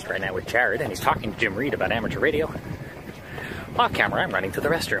broadcast right now with Jared, and he's talking to Jim Reed about amateur radio, off camera, I'm running to the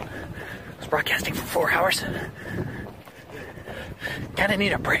restroom. I was broadcasting for 4 hours. Kind of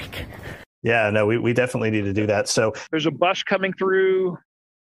need a break. Yeah, no, we definitely need to do that. So there's a bus coming through.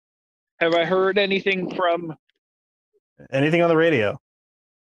 Have I heard anything from? Anything on the radio?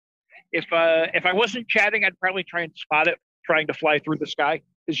 If I wasn't chatting, I'd probably try and spot it trying to fly through the sky.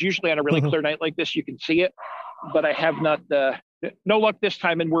 Because usually on a really clear night like this, you can see it. But I have not. No luck this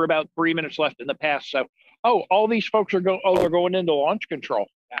time, and we're about 3 minutes left in the pass. So, all these folks are they're going into launch control.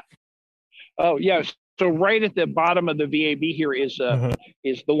 Yeah. Oh, yes. So right at the bottom of the VAB here is the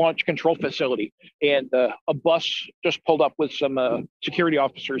launch control facility, and a bus just pulled up with some security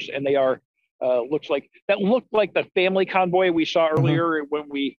officers, and they are looked like the family convoy we saw earlier when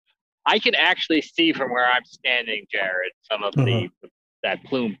we. I can actually see from where I'm standing, Jared, some of that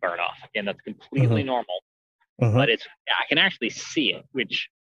plume burn off. Again, that's completely normal, but I can actually see it. Which.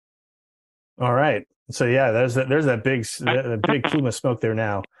 All right. So yeah, there's that big plume of smoke there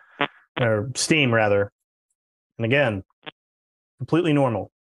now. Or steam, rather. And again, completely normal.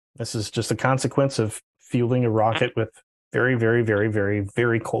 This is just a consequence of fueling a rocket with very, very, very, very,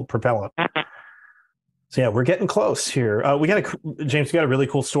 very cold propellant. So yeah, we're getting close here. James, we got a really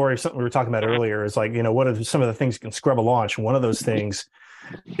cool story. Something we were talking about earlier is like, what are some of the things that can scrub a launch? One of those things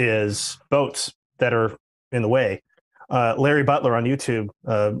is boats that are in the way. Larry Butler on YouTube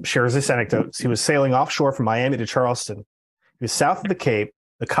shares this anecdote. He was sailing offshore from Miami to Charleston. He was south of the Cape.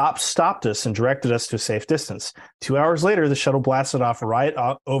 The cops stopped us and directed us to a safe distance. 2 hours later, the shuttle blasted off right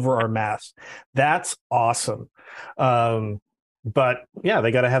over our mast. That's awesome. But yeah,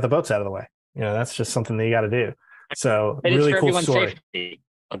 they got to have the boats out of the way. That's just something they got to do. So really cool story. Safety.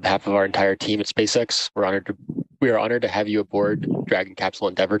 On behalf of our entire team at SpaceX, we are honored to have you aboard Dragon Capsule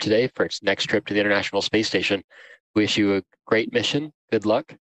Endeavour today for its next trip to the International Space Station. We wish you a great mission, good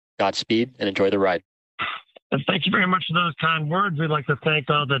luck, Godspeed, and enjoy the ride. And thank you very much for those kind words. We'd like to thank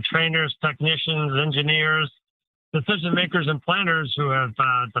all the trainers, technicians, engineers, decision makers, and planners who have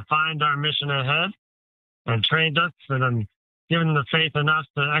defined our mission ahead and trained us and given the faith in us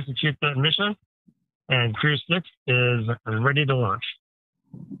to execute that mission. And Crew 6 is ready to launch.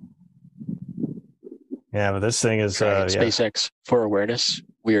 Yeah, but this thing is SpaceX, for awareness,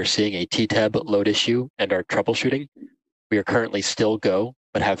 we are seeing a T-Tab load issue and are troubleshooting. We are currently still go,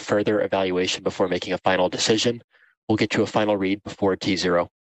 but have further evaluation before making a final decision. We'll get you a final read before T0.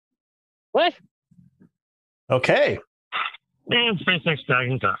 What? Okay. And SpaceX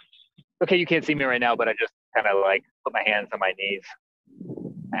Dragon Talk. Okay, you can't see me right now, but I just kind of like put my hands on my knees.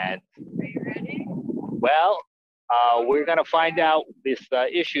 And are you ready? Well, we're going to find out this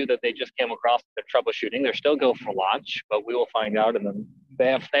issue that they just came across. The troubleshooting. They're still go for launch, but we will find out, and then they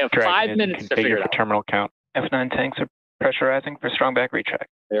have 5 minutes to figure it out. Terminal count. F9 tanks are pressurizing for strong back retract.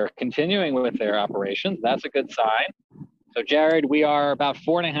 They're continuing with their operations. That's a good sign. So, Jared, we are about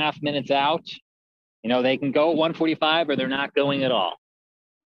 4.5 minutes out. They can go at 145 or they're not going at all.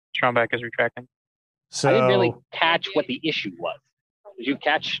 Strong back is retracting. So I didn't really catch what the issue was. Did you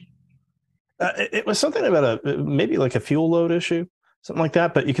catch? It was something about maybe like a fuel load issue, something like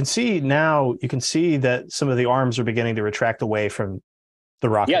that. But you can see that some of the arms are beginning to retract away from the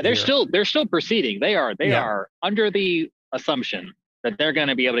rocket. Yeah, they're still proceeding. They are under the assumption that they're going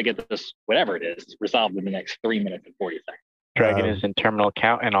to be able to get this, whatever it is, resolved in the next 3 minutes and 40 seconds. Dragon is in terminal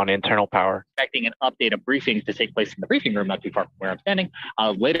count and on internal power. Expecting an update of briefing to take place in the briefing room, not too far from where I'm standing,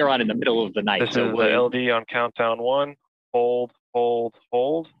 later on in the middle of the night. This is the LD on countdown 1. Hold. Oh,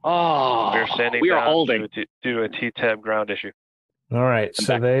 we're standing we are down holding due to a T-Tab ground issue. All right,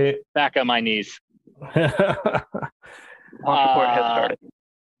 so they back on my knees. Launch report has started.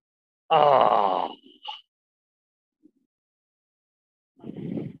 Oh,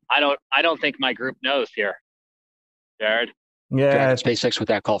 I don't think my group knows here, Jared. Yeah. Dragon SpaceX with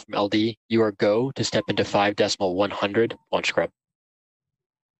that call from LD. You are go to step into 5.100 launch scrub.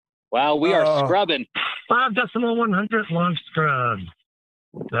 Wow, we are scrubbing. 5.100 launch scrub.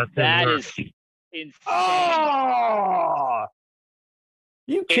 That is insane. Oh!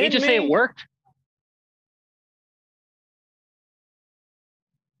 You Can you just say it worked?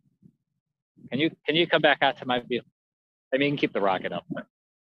 Can you come back out to my view? I mean, you can keep the rocket up. But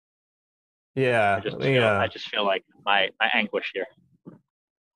yeah. I just feel like my anguish here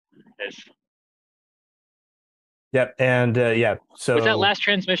is. Yep, and so was that last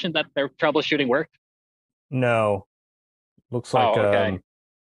transmission that their troubleshooting worked? No, looks like okay.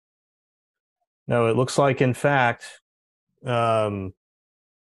 No, it looks like in fact. Let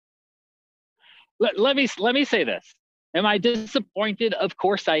me say this. Am I disappointed? Of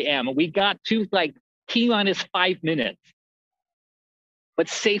course I am. We got to T-minus 5 minutes, but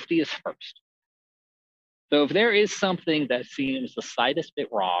safety is first. So if there is something that seems the slightest bit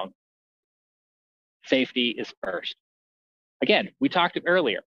wrong, safety is first. Again, we talked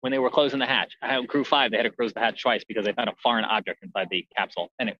earlier when they were closing the hatch. I had Crew 5, they had to close the hatch twice because they found a foreign object inside the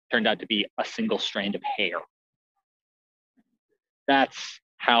capsule, and it turned out to be a single strand of hair. That's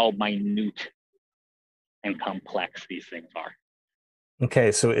how minute and complex these things are.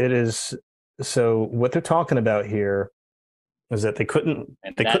 Okay, so it is. So what they're talking about here is that they couldn't.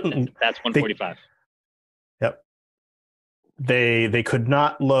 That's 145. Yep. They could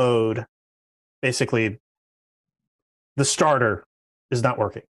not load. Basically, the starter is not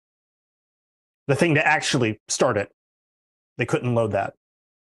working. The thing to actually start it, they couldn't load that.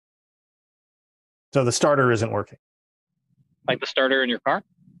 So the starter isn't working. Like the starter in your car?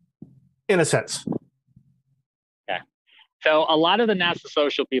 In a sense. Okay. So a lot of the NASA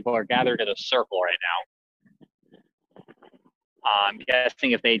social people are gathered in a circle right now. I'm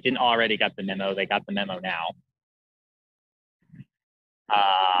guessing if they didn't already got the memo, they got the memo now.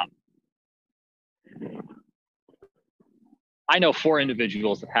 I know 4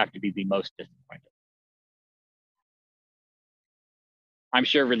 individuals that have to be the most disappointed. I'm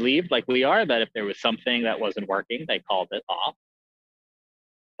sure relieved like we are that if there was something that wasn't working, they called it off.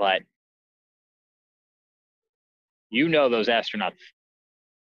 But those astronauts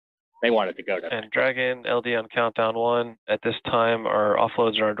They wanted to go to. And Dragon, LD on countdown 1. At this time, our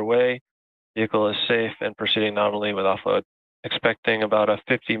offloads are underway. Vehicle is safe and proceeding nominally with offload. Expecting about a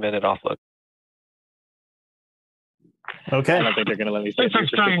 50-minute offload. Okay. I don't think they're going to let me stay SpaceX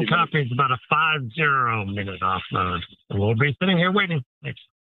Dragon copy is about a 50-minute offload. We'll be sitting here waiting. Thanks.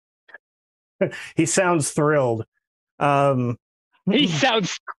 He sounds thrilled. He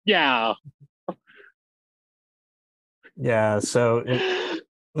sounds, yeah. Yeah, so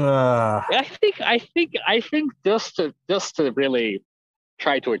I think just to really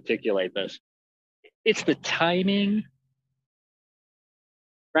try to articulate this, it's the timing,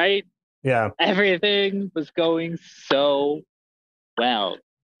 right? Yeah. Everything was going so well.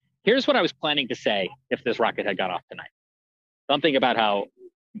 Here's what I was planning to say if this rocket had gone off tonight. Something about how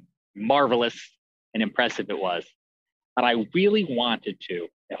marvelous and impressive it was. But I really wanted to,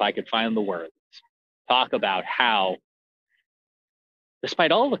 if I could find the words, talk about how,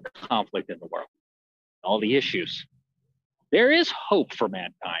 despite all the conflict in the world, all the issues, there is hope for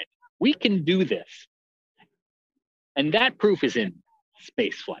mankind. We can do this. And that proof is in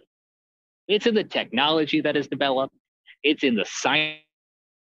spaceflight. It's in the technology that is developed. It's in the science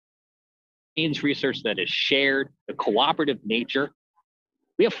research that is shared, the cooperative nature.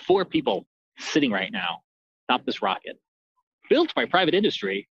 We have 4 people sitting right now atop this rocket, built by private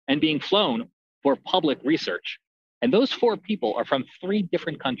industry and being flown for public research. And those 4 people are from 3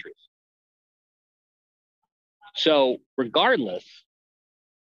 different countries. So regardless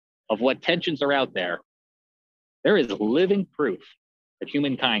of what tensions are out there, there is living proof that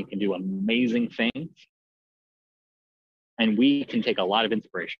humankind can do amazing things. And we can take a lot of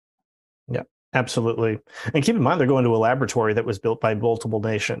inspiration. Yeah, absolutely. And keep in mind, they're going to a laboratory that was built by multiple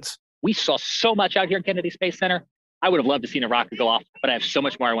nations. We saw so much out here at Kennedy Space Center. I would have loved to see a rocket go off, but I have so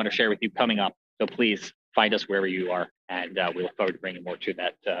much more I want to share with you coming up. So please find us wherever you are. And we look forward to bringing more to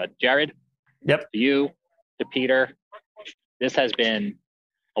that. Jared, yep. To you, to Peter, this has been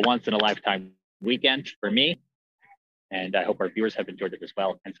a once-in-a-lifetime weekend for me. And I hope our viewers have enjoyed it as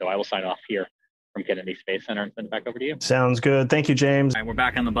well. And so I will sign off here from Kennedy Space Center and send it back over to you. Sounds good. Thank you, James. All right, we're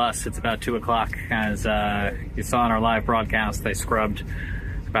back on the bus. It's about 2 o'clock. As you saw in our live broadcast, they scrubbed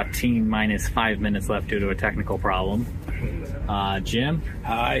about T-minus 5 minutes left due to a technical problem. Jim?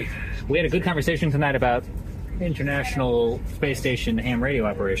 Hi. We had a good conversation tonight about International Space Station ham radio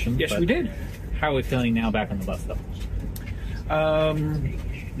operation. Yes, we did. How are we feeling now back on the bus, though?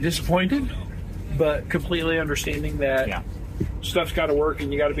 Disappointed, but completely understanding that stuff's got to work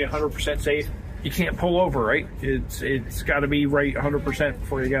and you got to be 100% safe. You can't pull over, right? It's got to be right 100%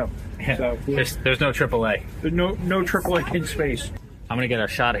 before you go. Yeah. So There's no AAA. There's no AAA in space. I'm going to get a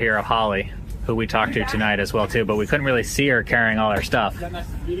shot here of Holly, who we talked to tonight as well, too, but we couldn't really see her carrying all her stuff.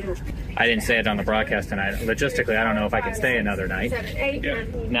 I didn't say it on the broadcast tonight. Logistically, I don't know if I can stay another night.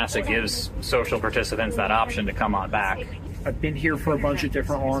 NASA gives social participants that option to come on back. I've been here for a bunch of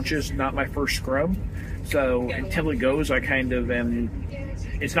different launches, not my first scrub. So until it goes, I kind of am,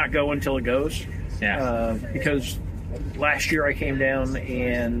 it's not going until it goes. Yeah. Because last year I came down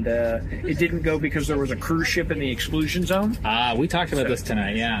and it didn't go because there was a cruise ship in the exclusion zone. We talked about this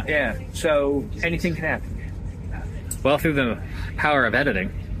tonight, yeah. Yeah, so anything can happen. Well, through the power of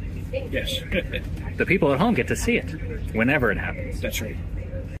editing. Yes. The people at home get to see it whenever it happens. That's right.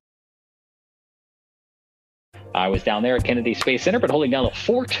 I was down there at Kennedy Space Center, but holding down the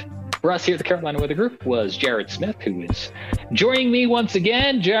fort for us here at the Carolina Weather Group was Jared Smith, who is joining me once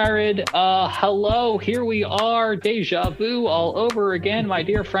again. Jared, hello. Here we are. Deja vu all over again. My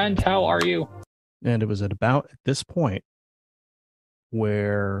dear friend, how are you? And it was at this point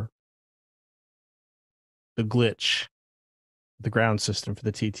where the glitch, the ground system for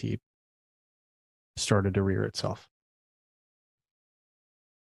the TT started to rear itself.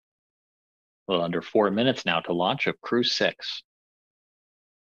 A little under 4 minutes now to launch of Crew 6.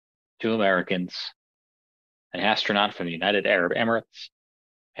 2 Americans, an astronaut from the United Arab Emirates,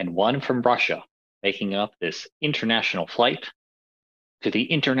 and 1 from Russia, making up this international flight to the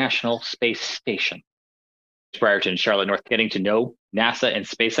International Space Station. Briarton, Charlotte North, getting to know NASA and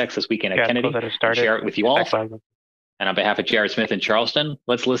SpaceX this weekend at Kennedy. Share it with you all. And on behalf of Jared Smith in Charleston,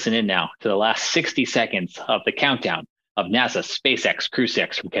 let's listen in now to the last 60 seconds of the countdown of NASA SpaceX Crew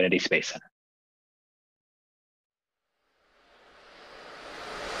 6 from Kennedy Space Center.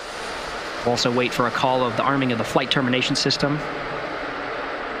 Also wait for a call of the arming of the flight termination system.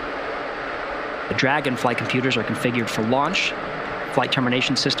 The Dragon flight computers are configured for launch. Flight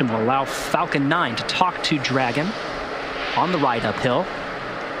termination system will allow Falcon 9 to talk to Dragon on the ride uphill.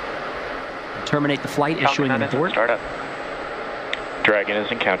 Terminate the flight, issuing an abort. Startup. Dragon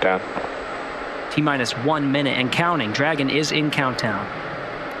is in countdown. T-minus 1 minute and counting. Dragon is in countdown.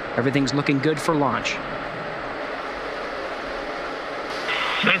 Everything's looking good for launch.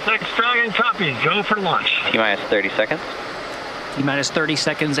 SpaceX Dragon copy. Go for launch. T-minus 30 seconds. T-minus 30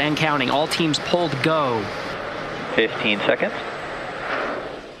 seconds and counting. All teams pulled go. 15 seconds.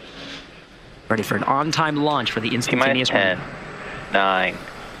 Ready for an on-time launch for the instantaneous T-minus 10, 9,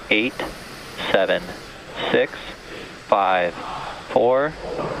 8, 7, 6, 5, 4,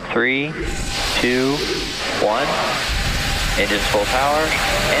 3, 2, 1. Engines full power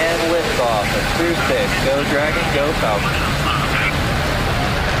and lift off of Crew 6. Go Dragon, go Falcon.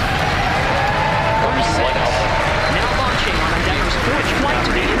 Now launching on Endeavour's fourth flight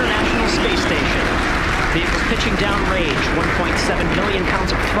to the International Space Station. Vehicles pitching downrange, 1.7 million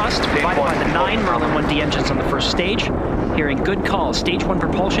pounds of thrust provided by the 9 Merlin 1D engines on the first stage. Hearing good calls, stage 1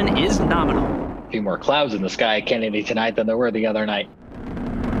 propulsion is nominal. A few more clouds in the sky at Kennedy tonight than there were the other night.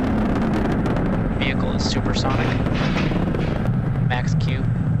 Vehicle is supersonic. Max Q.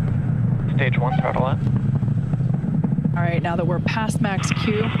 Stage 1 throttle up. All right, now that we're past Max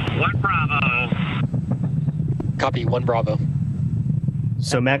Q. 1 Bravo. Copy, 1 Bravo.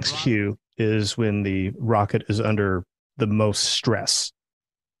 So Max Q is when the rocket is under the most stress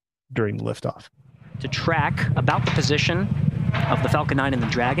during the liftoff. To track about the position of the Falcon 9 and the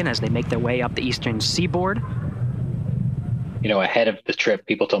Dragon as they make their way up the eastern seaboard. You know, ahead of the trip,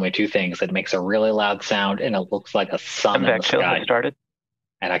 people told me two things. It makes a really loud sound, and it looks like a sun in the sky. Started.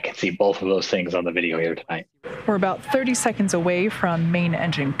 And I can see both of those things on the video here tonight. We're about 30 seconds away from main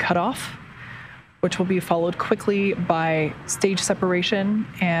engine cutoff, which will be followed quickly by stage separation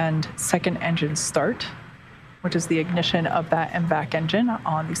and second engine start, which is the ignition of that MVAC engine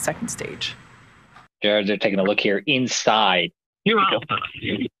on the second stage. Jared, they're taking a look here inside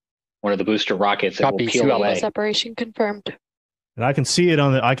one of the booster rockets that will peel away. Separation confirmed. And I can see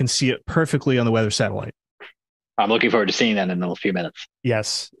it perfectly on the weather satellite. I'm looking forward to seeing that in a few minutes.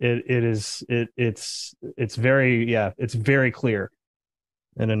 Yes, it's very clear.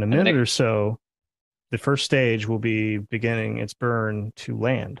 And in a minute or so, the first stage will be beginning its burn to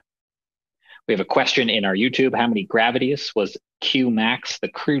land. We have a question in our YouTube. How many gravities was Q max? The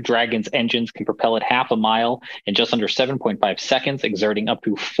Crew Dragon's engines can propel it half a mile in just under 7.5 seconds, exerting up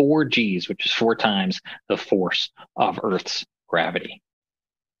to 4 Gs, which is 4 times the force of Earth's gravity.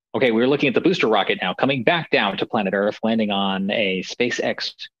 Okay, we're looking at the booster rocket now, coming back down to planet Earth, landing on a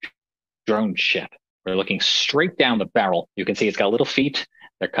SpaceX drone ship. We're looking straight down the barrel. You can see it's got little feet.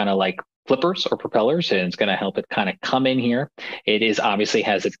 They're kind of like flippers or propellers, and it's going to help it kind of come in here. It is obviously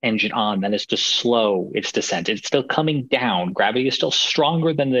has its engine on, that is to slow its descent. It's still coming down. Gravity is still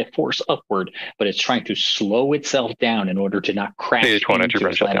stronger than the force upward, but it's trying to slow itself down in order to not crash into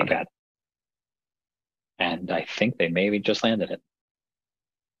the landing pad. And I think they maybe just landed it.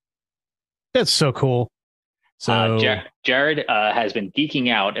 That's so cool. So Jared has been geeking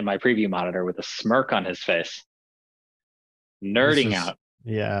out in my preview monitor with a smirk on his face, nerding out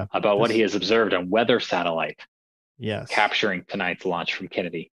about what he has observed on weather satellite. Yes. Capturing tonight's launch from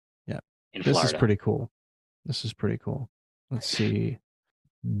Kennedy. Yeah. In Florida. This is pretty cool. Let's see.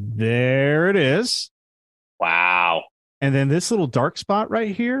 There it is. Wow. And then this little dark spot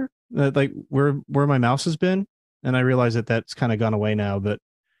right here, like where my mouse has been, and I realize that that's kind of gone away now, but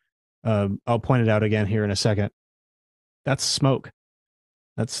I'll point it out again here in a second. That's smoke.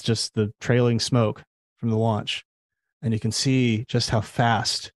 That's just the trailing smoke from the launch. And you can see just how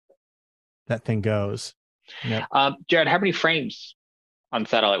fast that thing goes. Yep. Jared, how many frames on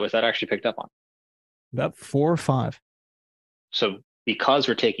satellite was that actually picked up on? About 4 or 5. So because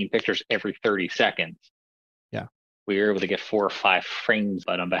we're taking pictures every 30 seconds, we were able to get 4 or 5 frames.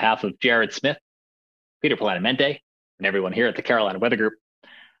 But on behalf of Jared Smith, Peter Palanamente, and everyone here at the Carolina Weather Group,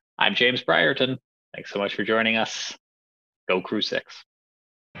 I'm James Brierton. Thanks so much for joining us. Go Crew 6.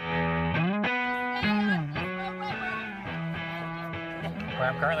 Where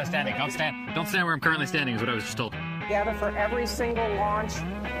I'm currently standing. Don't stand where I'm currently standing is what I was just told. Together for every single launch.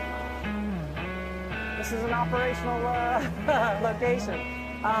 This is an operational location.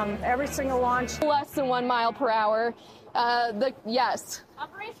 Every single launch. Less than 1 mile per hour. Yes.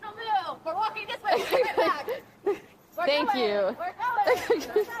 Operational move. We're walking this way. We're right back. Thank you. We're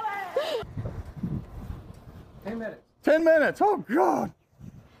going. 10 minutes. 10 minutes. Oh, God.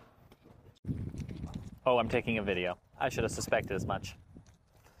 Oh, I'm taking a video. I should have suspected as much.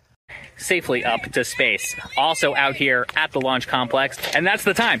 Safely up to space. Also out here at the launch complex. And that's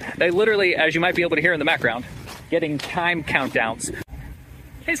the time. They literally, as you might be able to hear in the background, getting time countdowns.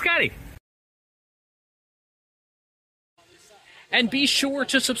 Hey, Scotty. And be sure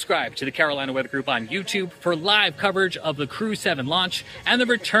to subscribe to the Carolina Weather Group on YouTube for live coverage of the Crew 7 launch and the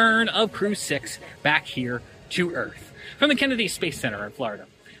return of Crew 6 back here to Earth. From the Kennedy Space Center in Florida,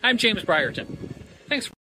 I'm James Brierton. Thanks for